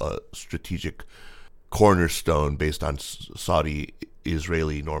a strategic cornerstone based on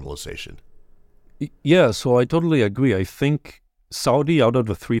Saudi-Israeli normalization? Yeah, so I totally agree. I think Saudi, out of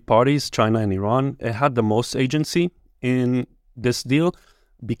the three parties, China and Iran, had the most agency in this deal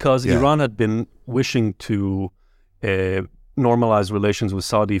because Iran had been wishing to normalize relations with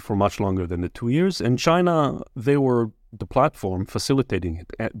Saudi for much longer than the 2 years. And China, they were the platform facilitating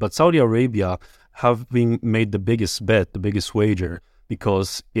it. But Saudi Arabia having made the biggest bet, the biggest wager,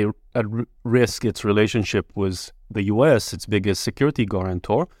 because it at risk its relationship with the U.S., its biggest security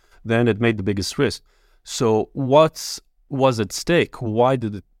guarantor, then it made the biggest risk. So what was at stake? Why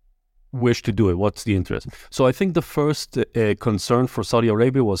did it wish to do it? What's the interest? So I think the first concern for Saudi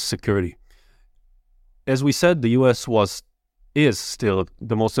Arabia was security. As we said, the U.S. is still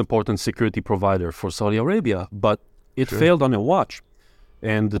the most important security provider for Saudi Arabia, but it failed on a watch.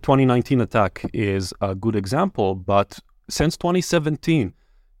 And the 2019 attack is a good example, but since 2017,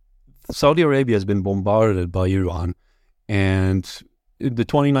 Saudi Arabia has been bombarded by Iran. And the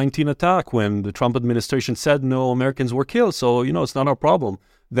 2019 attack, when the Trump administration said no Americans were killed, so, it's not our problem,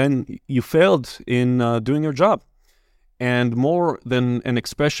 then you failed in doing your job. And more than an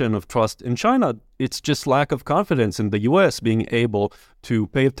expression of trust in China, it's just lack of confidence in the U.S. being able to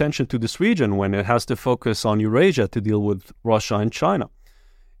pay attention to this region when it has to focus on Eurasia to deal with Russia and China.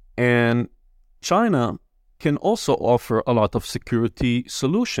 And China can also offer a lot of security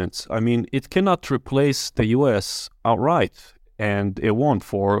solutions. I mean, it cannot replace the U.S. outright, and it won't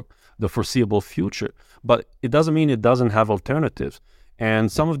for the foreseeable future. But it doesn't mean it doesn't have alternatives.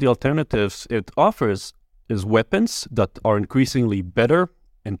 And some of the alternatives it offers is weapons that are increasingly better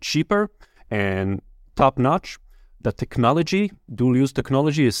and cheaper and top-notch. The technology, dual-use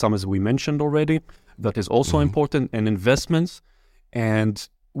technology, is some, as we mentioned already, that is also important, and investments. And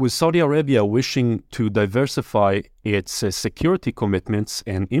with Saudi Arabia wishing to diversify its security commitments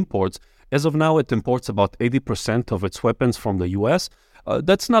and imports, as of now it imports about 80% of its weapons from the U.S.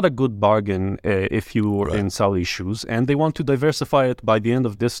 That's not a good bargain if you were in Saudi shoes. And they want to diversify it by the end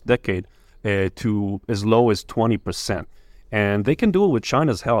of this decade to as low as 20%. And they can do it with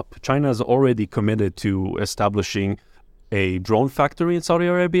China's help. China has already committed to establishing a drone factory in Saudi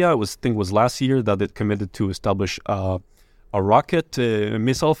Arabia. I think it was last year that it committed to establish a rocket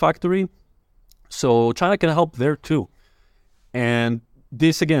missile factory. So China can help there too. And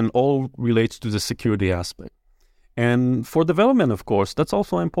this, again, all relates to the security aspect. And for development, of course, that's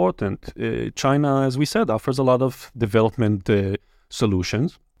also important. China, as we said, offers a lot of development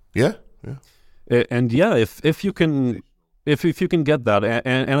solutions. Yeah. And if you can get that,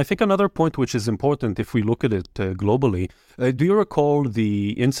 and I think another point which is important if we look at it globally, do you recall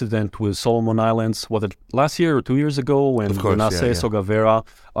the incident with Solomon Islands? Was it last year or 2 years ago when Nassef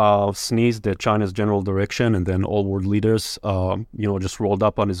Sogavera sneezed at China's general direction, and then all world leaders, just rolled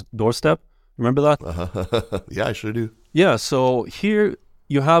up on his doorstep? Remember that? Yeah, I sure do. Yeah. So here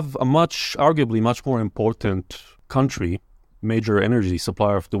you have a arguably much more important country, major energy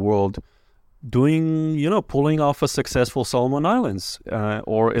supplier of the world, pulling off a successful Solomon Islands,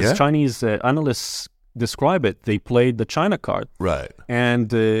 or as Chinese analysts describe it, they played the China card. Right.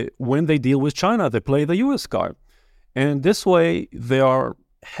 And when they deal with China, they play the U.S. card. And this way, they are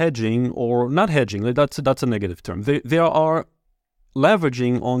hedging, or not hedging, that's a negative term. They are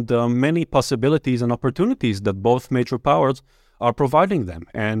leveraging on the many possibilities and opportunities that both major powers are providing them.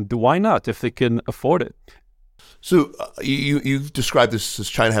 And why not, if they can afford it? So you've described this as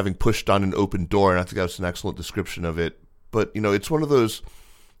China having pushed on an open door, and I think that's an excellent description of it. But, it's one of those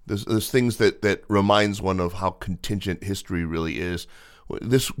things that reminds one of how contingent history really is.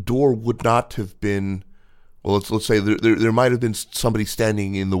 This door would not have been, well, let's say there might have been somebody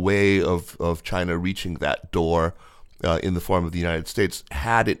standing in the way of China reaching that door in the form of the United States,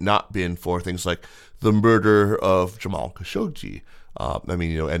 had it not been for things like the murder of Jamal Khashoggi.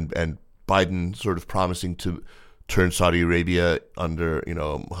 And Biden sort of promising to turned Saudi Arabia under,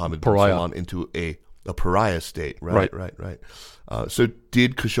 Mohammed bin Salman into a pariah state. Right. So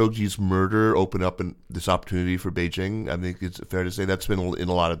did Khashoggi's murder open up this opportunity for Beijing? I think it's fair to say that's been in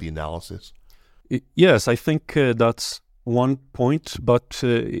a lot of the analysis. Yes, I think that's one point, but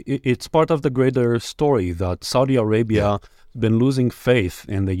it's part of the greater story that Saudi Arabia has been losing faith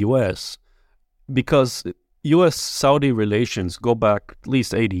in the U.S. because U.S.-Saudi relations go back at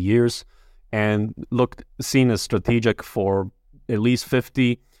least 80 years and seen as strategic for at least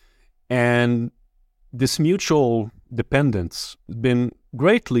 50. And this mutual dependence has been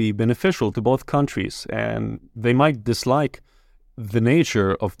greatly beneficial to both countries. And they might dislike the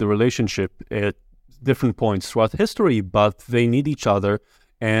nature of the relationship at different points throughout history, but they need each other,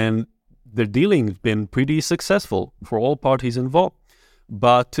 and their dealing has been pretty successful for all parties involved.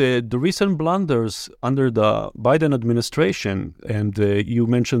 But the recent blunders under the Biden administration, and you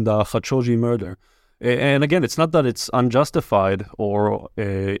mentioned the Khashoggi murder, and again, it's not that it's unjustified or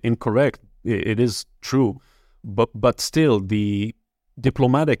incorrect, it is true, but still the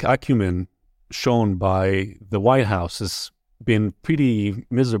diplomatic acumen shown by the White House has been pretty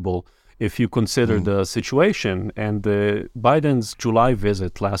miserable if you consider the situation. And Biden's July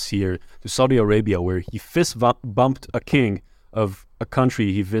visit last year to Saudi Arabia, where he fist bumped a king of a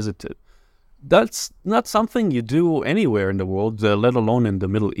country he visited, that's not something you do anywhere in the world, let alone in the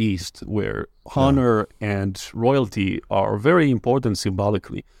Middle East, where honor and royalty are very important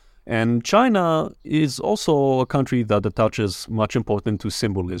symbolically. And China is also a country that attaches much importance to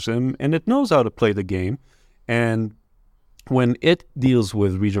symbolism, and it knows how to play the game. And when it deals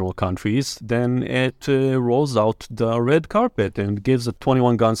with regional countries, then it rolls out the red carpet and gives a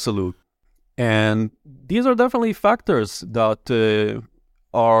 21-gun salute. And these are definitely factors that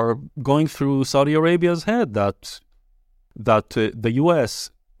are going through Saudi Arabia's head, that the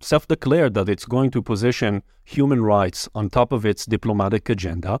U.S. self-declared that it's going to position human rights on top of its diplomatic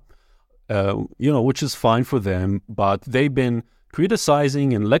agenda, which is fine for them, but they've been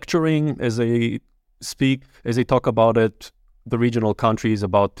criticizing and lecturing as they talk about it, the regional countries,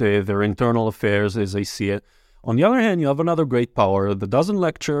 about their internal affairs as they see it. On the other hand, you have another great power that doesn't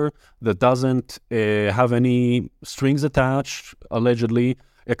lecture, that doesn't have any strings attached, allegedly,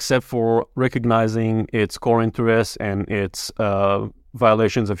 except for recognizing its core interests and its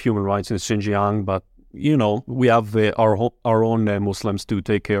violations of human rights in Xinjiang. But, we have our own Muslims to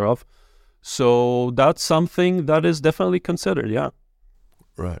take care of. So that's something that is definitely considered, yeah.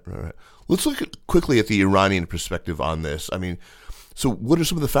 Right. Let's look quickly at the Iranian perspective on this. I mean, so what are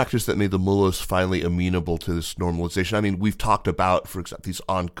some of the factors that made the mullahs finally amenable to this normalization? I mean, we've talked about, for example, these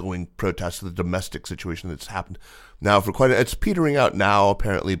ongoing protests, the domestic situation that's happened now for it's petering out now,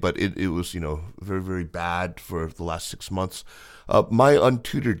 apparently, but it was, very, very bad for the last 6 months. My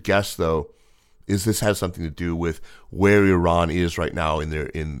untutored guess, though, is this has something to do with where Iran is right now in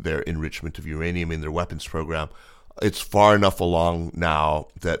their enrichment of uranium, in their weapons program. It's far enough along now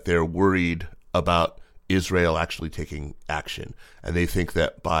that they're worried about Israel actually taking action. And they think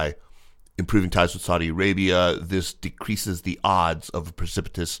that by improving ties with Saudi Arabia, this decreases the odds of a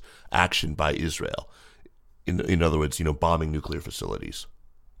precipitous action by Israel. In other words, bombing nuclear facilities.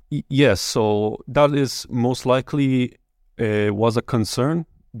 Yes, so that is most likely was a concern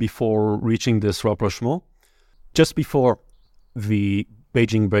before reaching this rapprochement. Just before the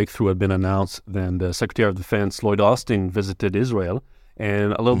Beijing breakthrough had been announced, then the Secretary of Defense, Lloyd Austin, visited Israel.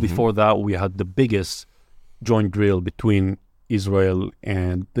 And a little before that, we had the biggest joint drill between Israel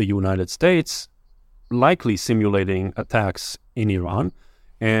and the United States, likely simulating attacks in Iran.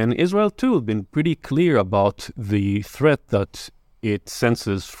 And Israel, too, has been pretty clear about the threat that it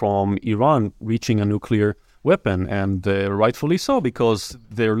senses from Iran reaching a nuclear weapon, and rightfully so, because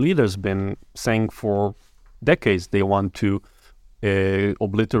their leaders been saying for decades they want to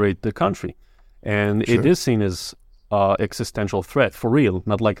obliterate the country. And it is seen as existential threat, for real,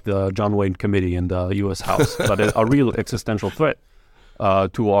 not like the John Wayne Committee in the U.S. House, but a real existential threat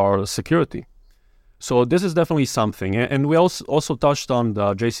to our security. So this is definitely something. And we also touched on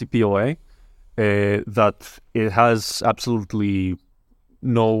the JCPOA, that it has absolutely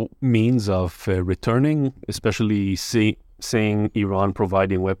no means of returning, especially seeing Iran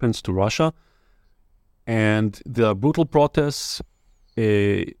providing weapons to Russia. And the brutal protests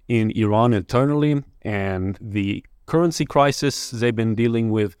in Iran internally, and the currency crisis they've been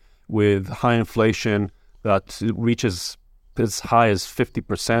dealing with high inflation that reaches as high as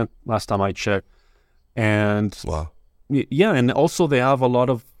 50% last time I checked. And wow. Yeah, and also they have a lot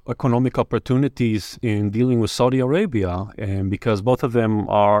of economic opportunities in dealing with Saudi Arabia, and because both of them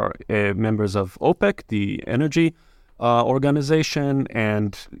are members of OPEC, the energy organization,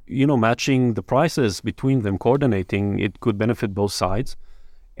 and matching the prices between them, coordinating, it could benefit both sides.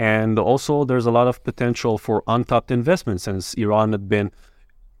 And also there's a lot of potential for untapped investment since Iran had been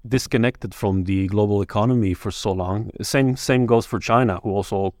disconnected from the global economy for so long. Same goes for China, who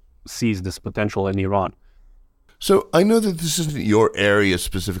also sees this potential in Iran. So I know that this isn't your area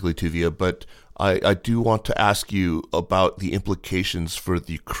specifically, Tuvia, but I do want to ask you about the implications for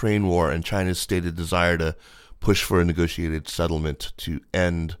the Ukraine war and China's stated desire to push for a negotiated settlement to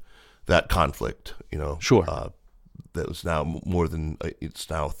end that conflict. Sure. That was now it's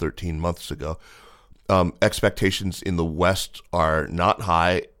now 13 months ago. Expectations in the West are not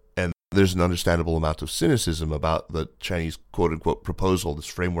high, and there's an understandable amount of cynicism about the Chinese quote-unquote proposal, this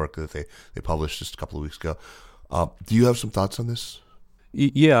framework that they published just a couple of weeks ago. Do you have some thoughts on this?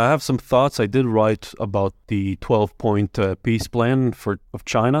 Yeah, I have some thoughts. I did write about the 12-point peace plan of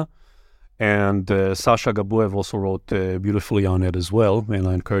China, and Sasha Gabuev also wrote beautifully on it as well, and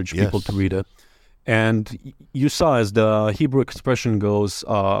I encourage people to read it. And you saw, as the Hebrew expression goes,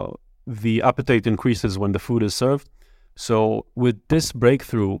 the appetite increases when the food is served. So with this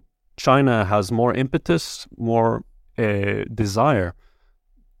breakthrough, China has more impetus, more desire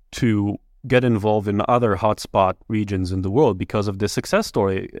to get involved in other hotspot regions in the world because of this success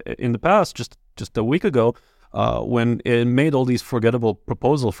story. In the past, just a week ago, when it made all these forgettable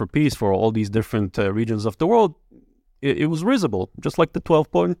proposals for peace for all these different regions of the world, it was risible, just like the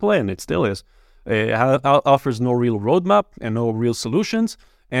 12-point plan. It still is. It offers no real roadmap and no real solutions.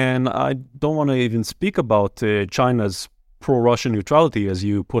 And I don't want to even speak about China's pro-Russian neutrality, as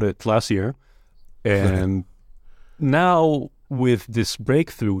you put it last year. And now, with this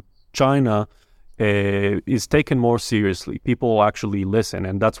breakthrough, China is taken more seriously. People actually listen,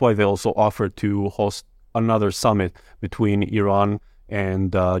 and that's why they also offered to host another summit between Iran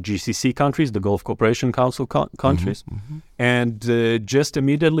and GCC countries, the Gulf Cooperation Council countries. Mm-hmm. And just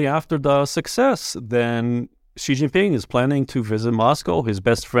immediately after the success, then Xi Jinping is planning to visit Moscow. His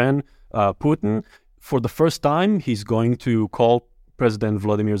best friend, Putin, for the first time, he's going to call President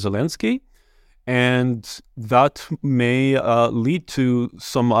Vladimir Zelensky. And that may lead to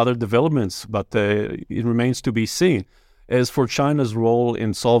some other developments, but it remains to be seen. As for China's role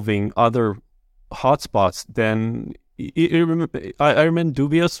in solving other hotspots, then I remain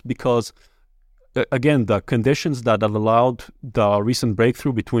dubious because, again, the conditions that have allowed the recent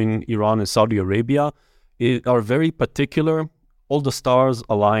breakthrough between Iran and Saudi Arabia are very particular. All the stars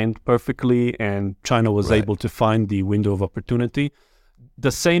aligned perfectly, and China was able to find the window of opportunity.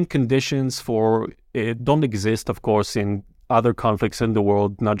 The same conditions don't exist, of course, in other conflicts in the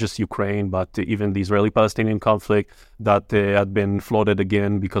world, not just Ukraine, but even the Israeli-Palestinian conflict that had been floated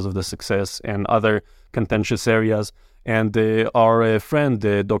again because of the success and other contentious areas. And our friend,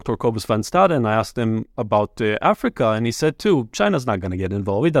 Dr. Kobus van Staden, I asked him about Africa, and he said, too, China's not going to get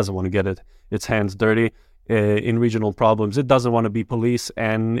involved. It doesn't want to get its hands dirty in regional problems. It doesn't want to be police,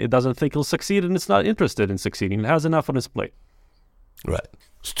 and it doesn't think it'll succeed, and it's not interested in succeeding. It has enough on its plate. Right.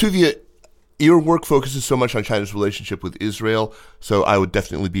 So, Tuvia, your work focuses so much on China's relationship with Israel, so I would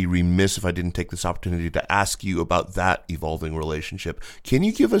definitely be remiss if I didn't take this opportunity to ask you about that evolving relationship. Can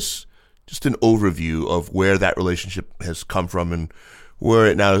you give us just an overview of where that relationship has come from and where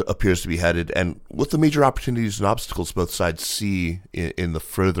it now appears to be headed, and what the major opportunities and obstacles both sides see in the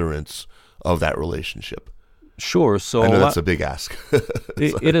furtherance of that relationship? Sure. So I know that's a big ask.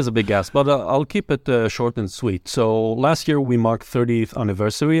 It is a big ask, but I'll keep it short and sweet. So last year we marked 30th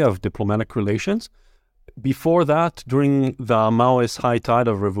anniversary of diplomatic relations. Before that, during the Maoist high tide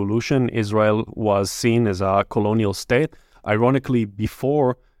of revolution, Israel was seen as a colonial state. Ironically,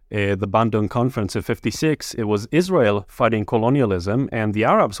 before the Bandung Conference of 1956, it was Israel fighting colonialism and the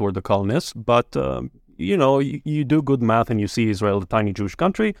Arabs were the colonists. But, you do good math and you see Israel, the tiny Jewish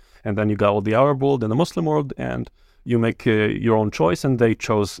country, and then you got all the Arab world and the Muslim world, and you make your own choice, and they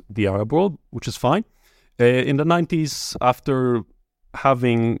chose the Arab world, which is fine. In the 90s, after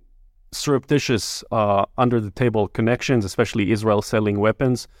having surreptitious under-the-table connections, especially Israel selling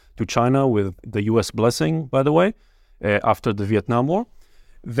weapons to China with the U.S. blessing, by the way, after the Vietnam War,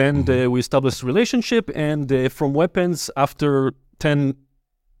 then we established a relationship, and from weapons, after 10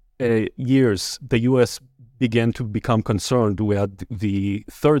 years, the U.S. began to become concerned. We had the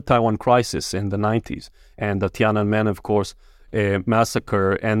third Taiwan crisis in the 90s, and the Tiananmen, of course,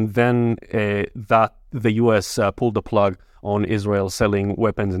 massacre, and then that the U.S. pulled the plug on Israel selling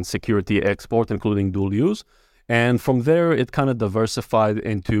weapons and security export, including dual use. And from there, it kind of diversified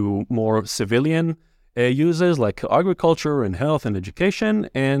into more civilian uses like agriculture and health and education.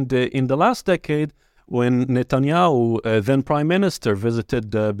 And in the last decade, when Netanyahu, then prime minister,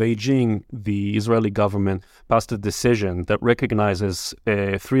 visited Beijing, the Israeli government passed a decision that recognizes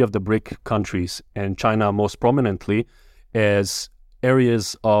 3 of the BRIC countries, and China most prominently, as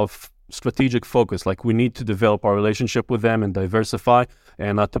areas of strategic focus. Like, we need to develop our relationship with them and diversify,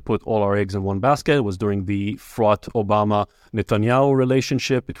 and not to put all our eggs in one basket. It was during the fraught Obama-Netanyahu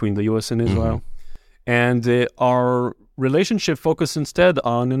relationship between the U.S. and Israel. And our relationship focused instead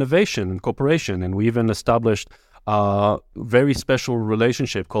on innovation and cooperation. And we even established a very special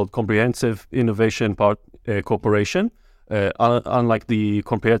relationship called Comprehensive Innovation Cooperation, unlike the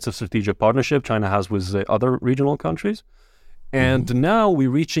Comprehensive Strategic Partnership China has with other regional countries. And now we're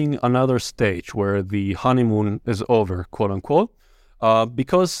reaching another stage where the honeymoon is over, quote unquote,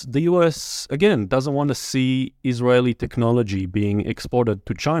 because the U.S., again, doesn't want to see Israeli technology being exported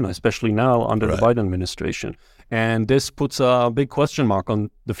to China, especially now under the Biden administration. And this puts a big question mark on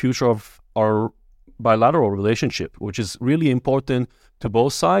the future of our bilateral relationship, which is really important to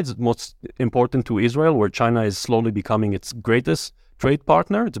both sides, most important to Israel, where China is slowly becoming its greatest trade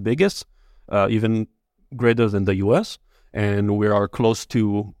partner, its biggest, even greater than the U.S., and we are close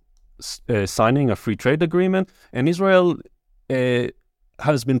to signing a free trade agreement. And Israel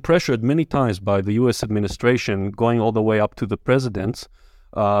has been pressured many times by the U.S. administration, going all the way up to the presidents,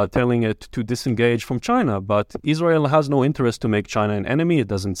 telling it to disengage from China. But Israel has no interest to make China an enemy. It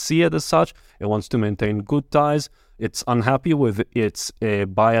doesn't see it as such. It wants to maintain good ties. It's unhappy with its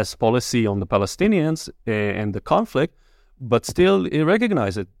bias policy on the Palestinians and the conflict, but still it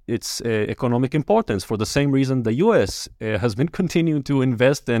recognizes its economic importance for the same reason the U.S. Has been continuing to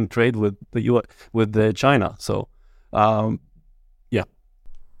invest and trade with with China. So, yeah.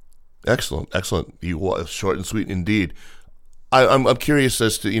 Excellent. You short and sweet indeed. I'm curious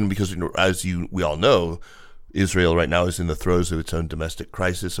as to, because as we all know, Israel right now is in the throes of its own domestic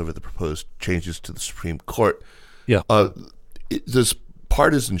crisis over the proposed changes to the Supreme Court. Yeah. Does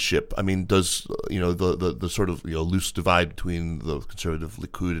partisanship, does the sort of loose divide between the conservative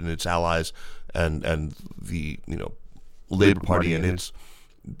Likud and its allies and the Labor Party and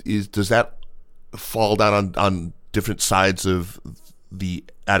does that fall down on different sides of the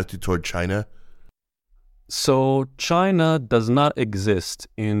attitude toward China? So China does not exist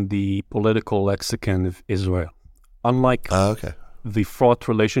in the political lexicon of Israel. Unlike the fraught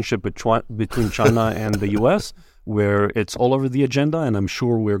relationship between China and the U.S., where it's all over the agenda, and I'm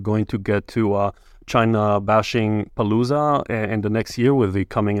sure we're going to get to China bashing Palooza in the next year with the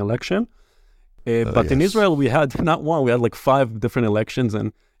coming election. But in Israel, we had not one, we had like 5 different elections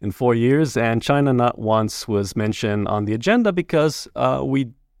in 4 years, and China not once was mentioned on the agenda because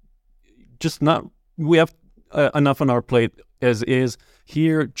we have enough on our plate as is.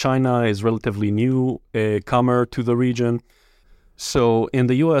 Here, China is relatively new comer to the region. So in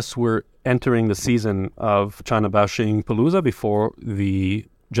the U.S., we're entering the season of China bashing Palooza before the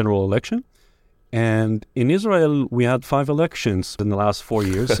general election. And in Israel, we had 5 elections in the last 4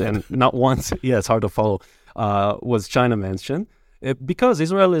 years, and not once, it's hard to follow, was China mentioned. Because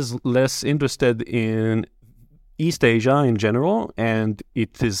Israel is less interested in East Asia in general, and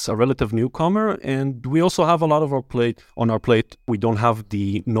it is a relative newcomer, and we also have a lot on our plate. We don't have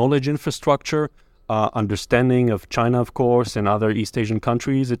the knowledge infrastructure, understanding of China, of course, and other East Asian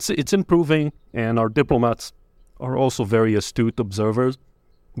countries. It's improving, and our diplomats are also very astute observers,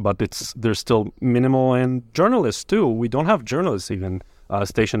 but they're still minimal. And journalists too. We don't have journalists even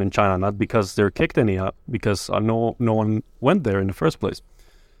stationed in China, not because they're kicked because no one went there in the first place.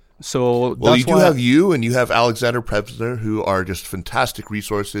 So you do have and you have Alexander Pevsner, who are just fantastic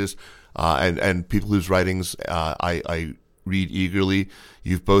resources, and people whose writings I read eagerly.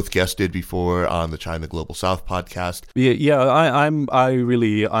 You've both guested before on the China Global South podcast.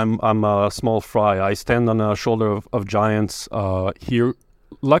 I'm a small fry. I stand on a shoulder of giants here.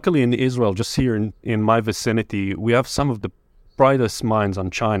 Luckily in Israel, just here in my vicinity, we have some of the brightest minds on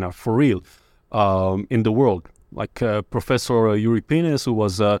China, for real, in the world. Like Professor Yuri Pines, who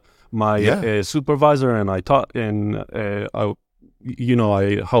was my supervisor, and I taught, and I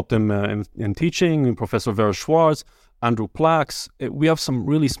helped him in teaching. And Professor Vera Schwartz, Andrew Plax. We have some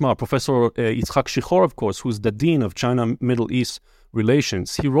really smart. Professor Yitzhak Shichor, of course, who's the dean of China-Middle East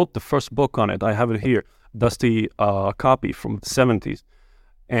relations. He wrote the first book on it. I have it here, dusty copy from the 70s.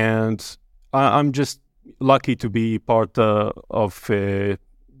 And I'm just lucky to be part of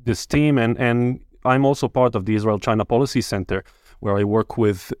this team, and I'm also part of the Israel-China Policy Center, where I work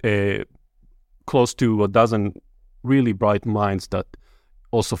with close to a dozen really bright minds that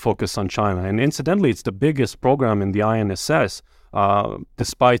also focus on China. And incidentally, it's the biggest program in the INSS,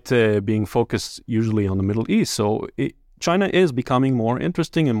 despite being focused usually on the Middle East. So China is becoming more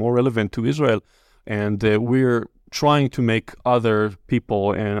interesting and more relevant to Israel And we're trying to make other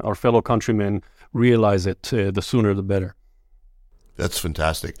people and our fellow countrymen realize it. The sooner the better. That's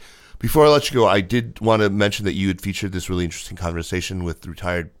fantastic. Before I let you go, I did want to mention that you had featured this really interesting conversation with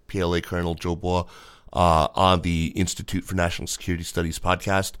retired PLA Colonel Zhou Bo on the Institute for National Security Studies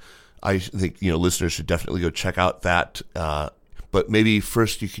podcast. I think listeners should definitely go check out that. But maybe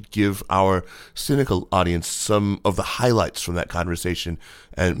first you could give our cynical audience some of the highlights from that conversation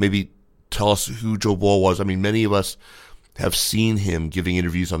and maybe tell us who Zhou Bo was. I mean, many of us have seen him giving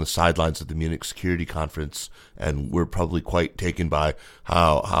interviews on the sidelines at the Munich Security Conference, and we're probably quite taken by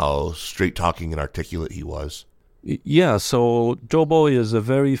how straight-talking and articulate he was. Yeah, so Zhou Bo is a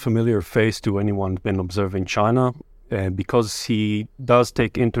very familiar face to anyone been observing China, because he does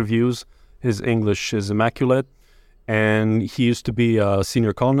take interviews. His English is immaculate, and he used to be a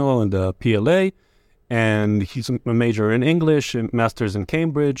senior colonel in the PLA, and he's a major in English, a master's in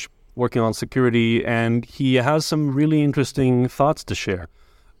Cambridge, working on security, and he has some really interesting thoughts to share.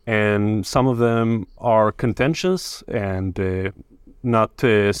 And some of them are contentious and not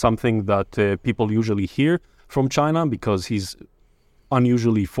something that people usually hear from China, because he's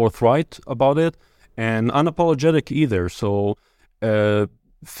unusually forthright about it and unapologetic either. So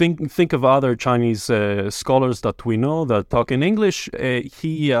think of other Chinese scholars that we know that talk in English.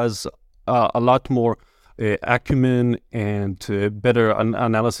 He has a lot more acumen and better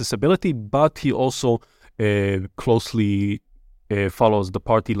analysis ability, but he also closely follows the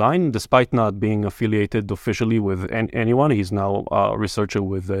party line, despite not being affiliated officially with anyone. He's now a researcher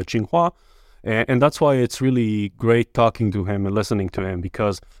with Tsinghua, and that's why it's really great talking to him and listening to him,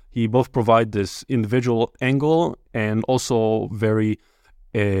 because he both provide this individual angle and also very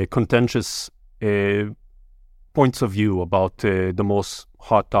contentious points of view about the most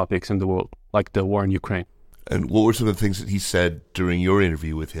hot topics in the world, like the war in Ukraine. And what were some of the things that he said during your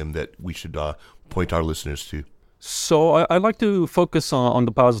interview with him that we should point our listeners to? So I like to focus on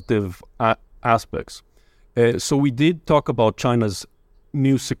the positive aspects. So we did talk about China's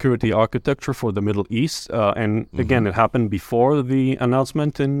new security architecture for the Middle East. And again, it happened before the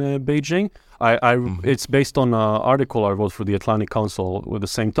announcement in Beijing. It's based on an article I wrote for the Atlantic Council with the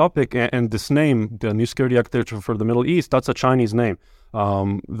same topic. And this name, the new security architecture for the Middle East, that's a Chinese name,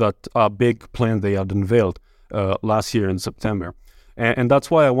 that a big plan they had unveiled last year in September. And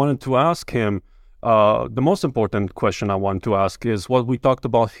that's why I wanted to ask him, the most important question I want to ask is what we talked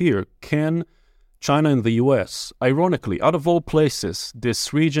about here. Can China and the U.S., ironically, out of all places,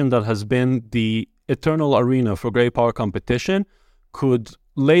 this region that has been the eternal arena for great power competition, could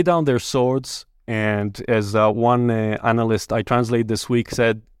lay down their swords and, as one analyst I translate this week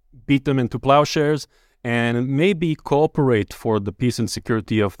said, beat them into plowshares and maybe cooperate for the peace and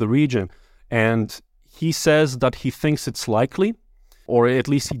security of the region. And he says that he thinks it's likely, or at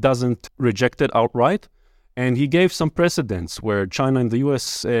least he doesn't reject it outright. And he gave some precedents where China and the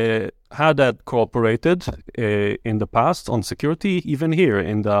U.S. had cooperated in the past on security, even here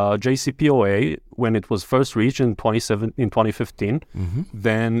in the JCPOA, when it was first reached in 2015.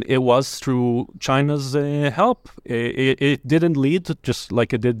 Then it was through China's help. It didn't lead just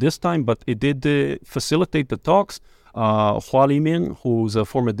like it did this time, but it did facilitate the talks. Hua Limin, who's a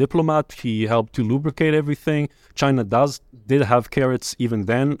former diplomat, he helped to lubricate everything. China did have carrots even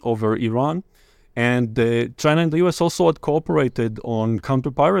then over Iran. And China and the U.S. also had cooperated on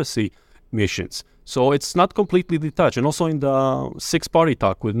counter-piracy missions. So it's not completely detached. And also in the six-party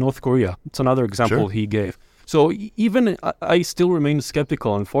talk with North Korea, it's another example he gave. So even I still remain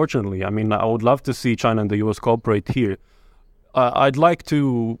skeptical, unfortunately. I mean, I would love to see China and the U.S. cooperate here. I'd like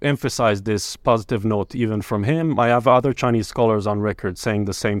to emphasize this positive note even from him. I have other Chinese scholars on record saying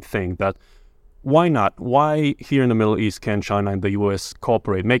the same thing, that why not? Why here in the Middle East can China and the U.S.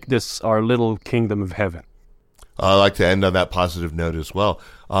 cooperate? Make this our little kingdom of heaven. I'd like to end on that positive note as well.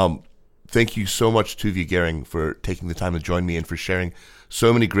 Thank you so much, Tuvia Gehring, for taking the time to join me and for sharing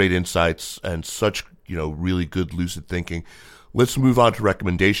so many great insights and such, really good lucid thinking. Let's move on to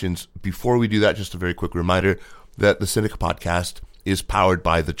recommendations. Before we do that, just a very quick reminder that the Sinica podcast is powered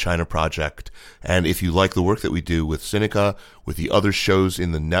by the China Project. And if you like the work that we do with Sinica, with the other shows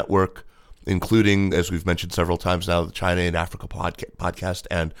in the network, including, as we've mentioned several times now, the China in Africa podcast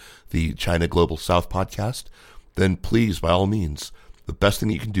and the China Global South podcast, then please, by all means, the best thing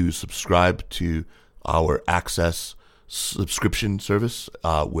you can do is subscribe to our Access subscription service,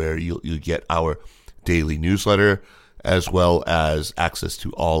 where you get our daily newsletter, as well as access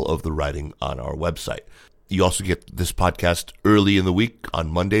to all of the writing on our website. You also get this podcast early in the week on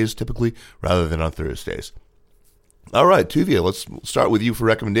Mondays, typically, rather than on Thursdays. All right, Tuvia, let's start with you for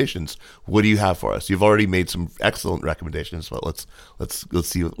recommendations. What do you have for us? You've already made some excellent recommendations, but let's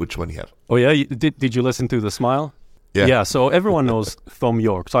see which one you have. Oh yeah, did you listen to The Smile? Yeah. So everyone knows Thom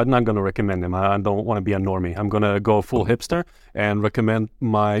Yorke, so I'm not going to recommend him. I don't want to be a normie. I'm going to go full hipster and recommend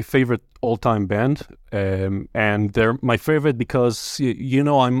my favorite all-time band, and they're my favorite because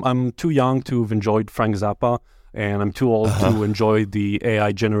I'm too young to have enjoyed Frank Zappa, and I'm too old to enjoy the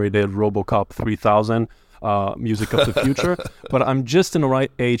AI-generated RoboCop 3000. Music of the future, but I'm just in the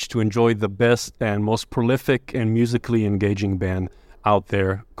right age to enjoy the best and most prolific and musically engaging band out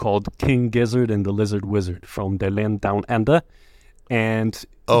there called King Gizzard and the Lizard Wizard from the land down under. And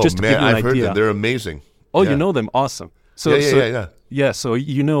just to give you an I've heard idea, them. They're amazing. Oh, you know them? Awesome. So, Yeah. Yeah, so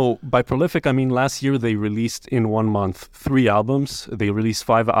by prolific, I mean last year they released in 1 month 3 albums. They released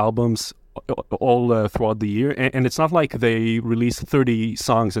 5 albums all throughout the year, and it's not like they release 30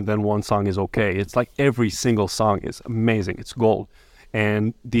 songs and then one song is okay. It's like every single song is amazing. It's gold.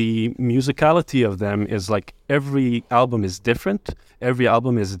 And the musicality of them is like every album is different. Every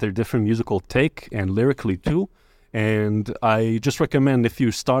album is their different musical take, and lyrically too. And I just recommend, if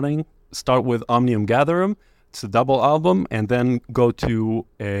you're start with Omnium Gatherum. It's a double album, and then go to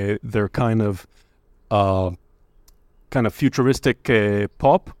their kind of futuristic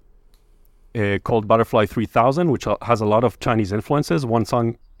pop called Butterfly 3000, which has a lot of Chinese influences. One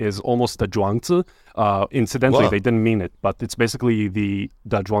song is almost a zhuangzi. Incidentally, They didn't mean it, but it's basically the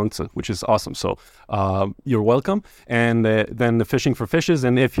zhuangzi, which is awesome. So you're welcome. And then the Fishing for Fishes.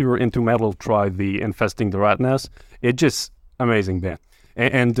 And if you're into metal, try the Infesting the Rat Nest. It's just amazing band.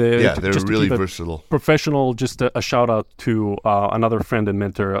 And they're just really versatile. Professional, just a shout out to another friend and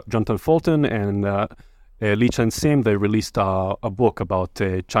mentor, Jonathan Fulton and Li Chen Sim. They released a book about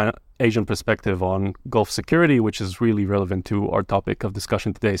Asian perspective on Gulf security, which is really relevant to our topic of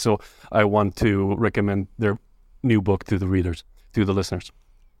discussion today. So I want to recommend their new book to the readers, to the listeners.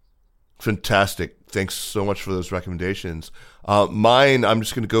 Fantastic. Thanks so much for those recommendations. Mine, I'm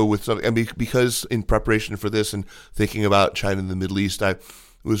just going to go with something, because in preparation for this and thinking about China and the Middle East, I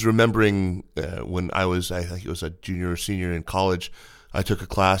was remembering when I think it was a junior or senior in college, I took a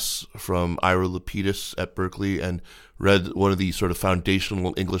class from Ira Lapidus at Berkeley and read one of the sort of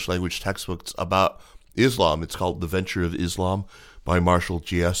foundational English language textbooks about Islam. It's called The Venture of Islam by Marshall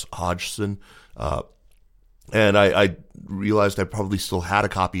G.S. Hodgson. And I realized I probably still had a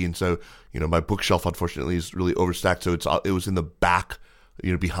copy, and so my bookshelf unfortunately is really overstacked. So it was in the back,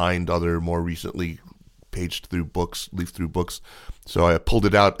 behind other more recently leafed through books. So I pulled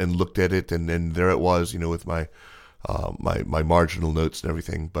it out and looked at it, and then there it was, with my my marginal notes and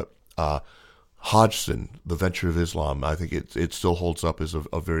everything. But Hodgson, The Venture of Islam, I think it still holds up as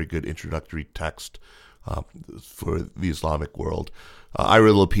a very good introductory text for the Islamic world.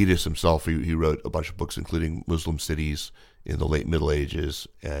 Ira Lapidus himself, he wrote a bunch of books, including Muslim Cities in the late Middle Ages,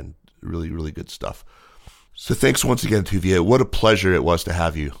 and really, really good stuff. So thanks once again, Tuvia. What a pleasure it was to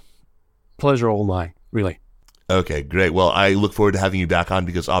have you. Pleasure all mine, really. Okay, great. Well, I look forward to having you back on,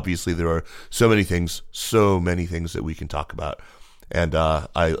 because obviously there are so many things that we can talk about. And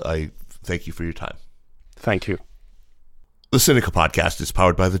I thank you for your time. Thank you. The Sinica Podcast is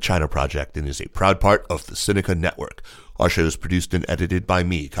powered by the China Project and is a proud part of the Sinica Network. Our show is produced and edited by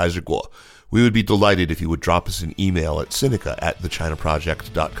me, Kaiser Kuo. We would be delighted if you would drop us an email at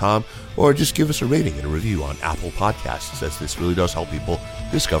sinica@thechinaproject.com, or just give us a rating and a review on Apple Podcasts, as this really does help people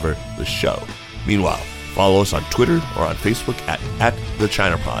discover the show. Meanwhile, follow us on Twitter or on Facebook at The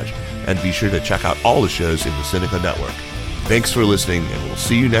China Proj, and be sure to check out all the shows in the Sinica Network. Thanks for listening, and we'll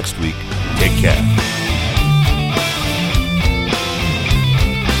see you next week. Take care.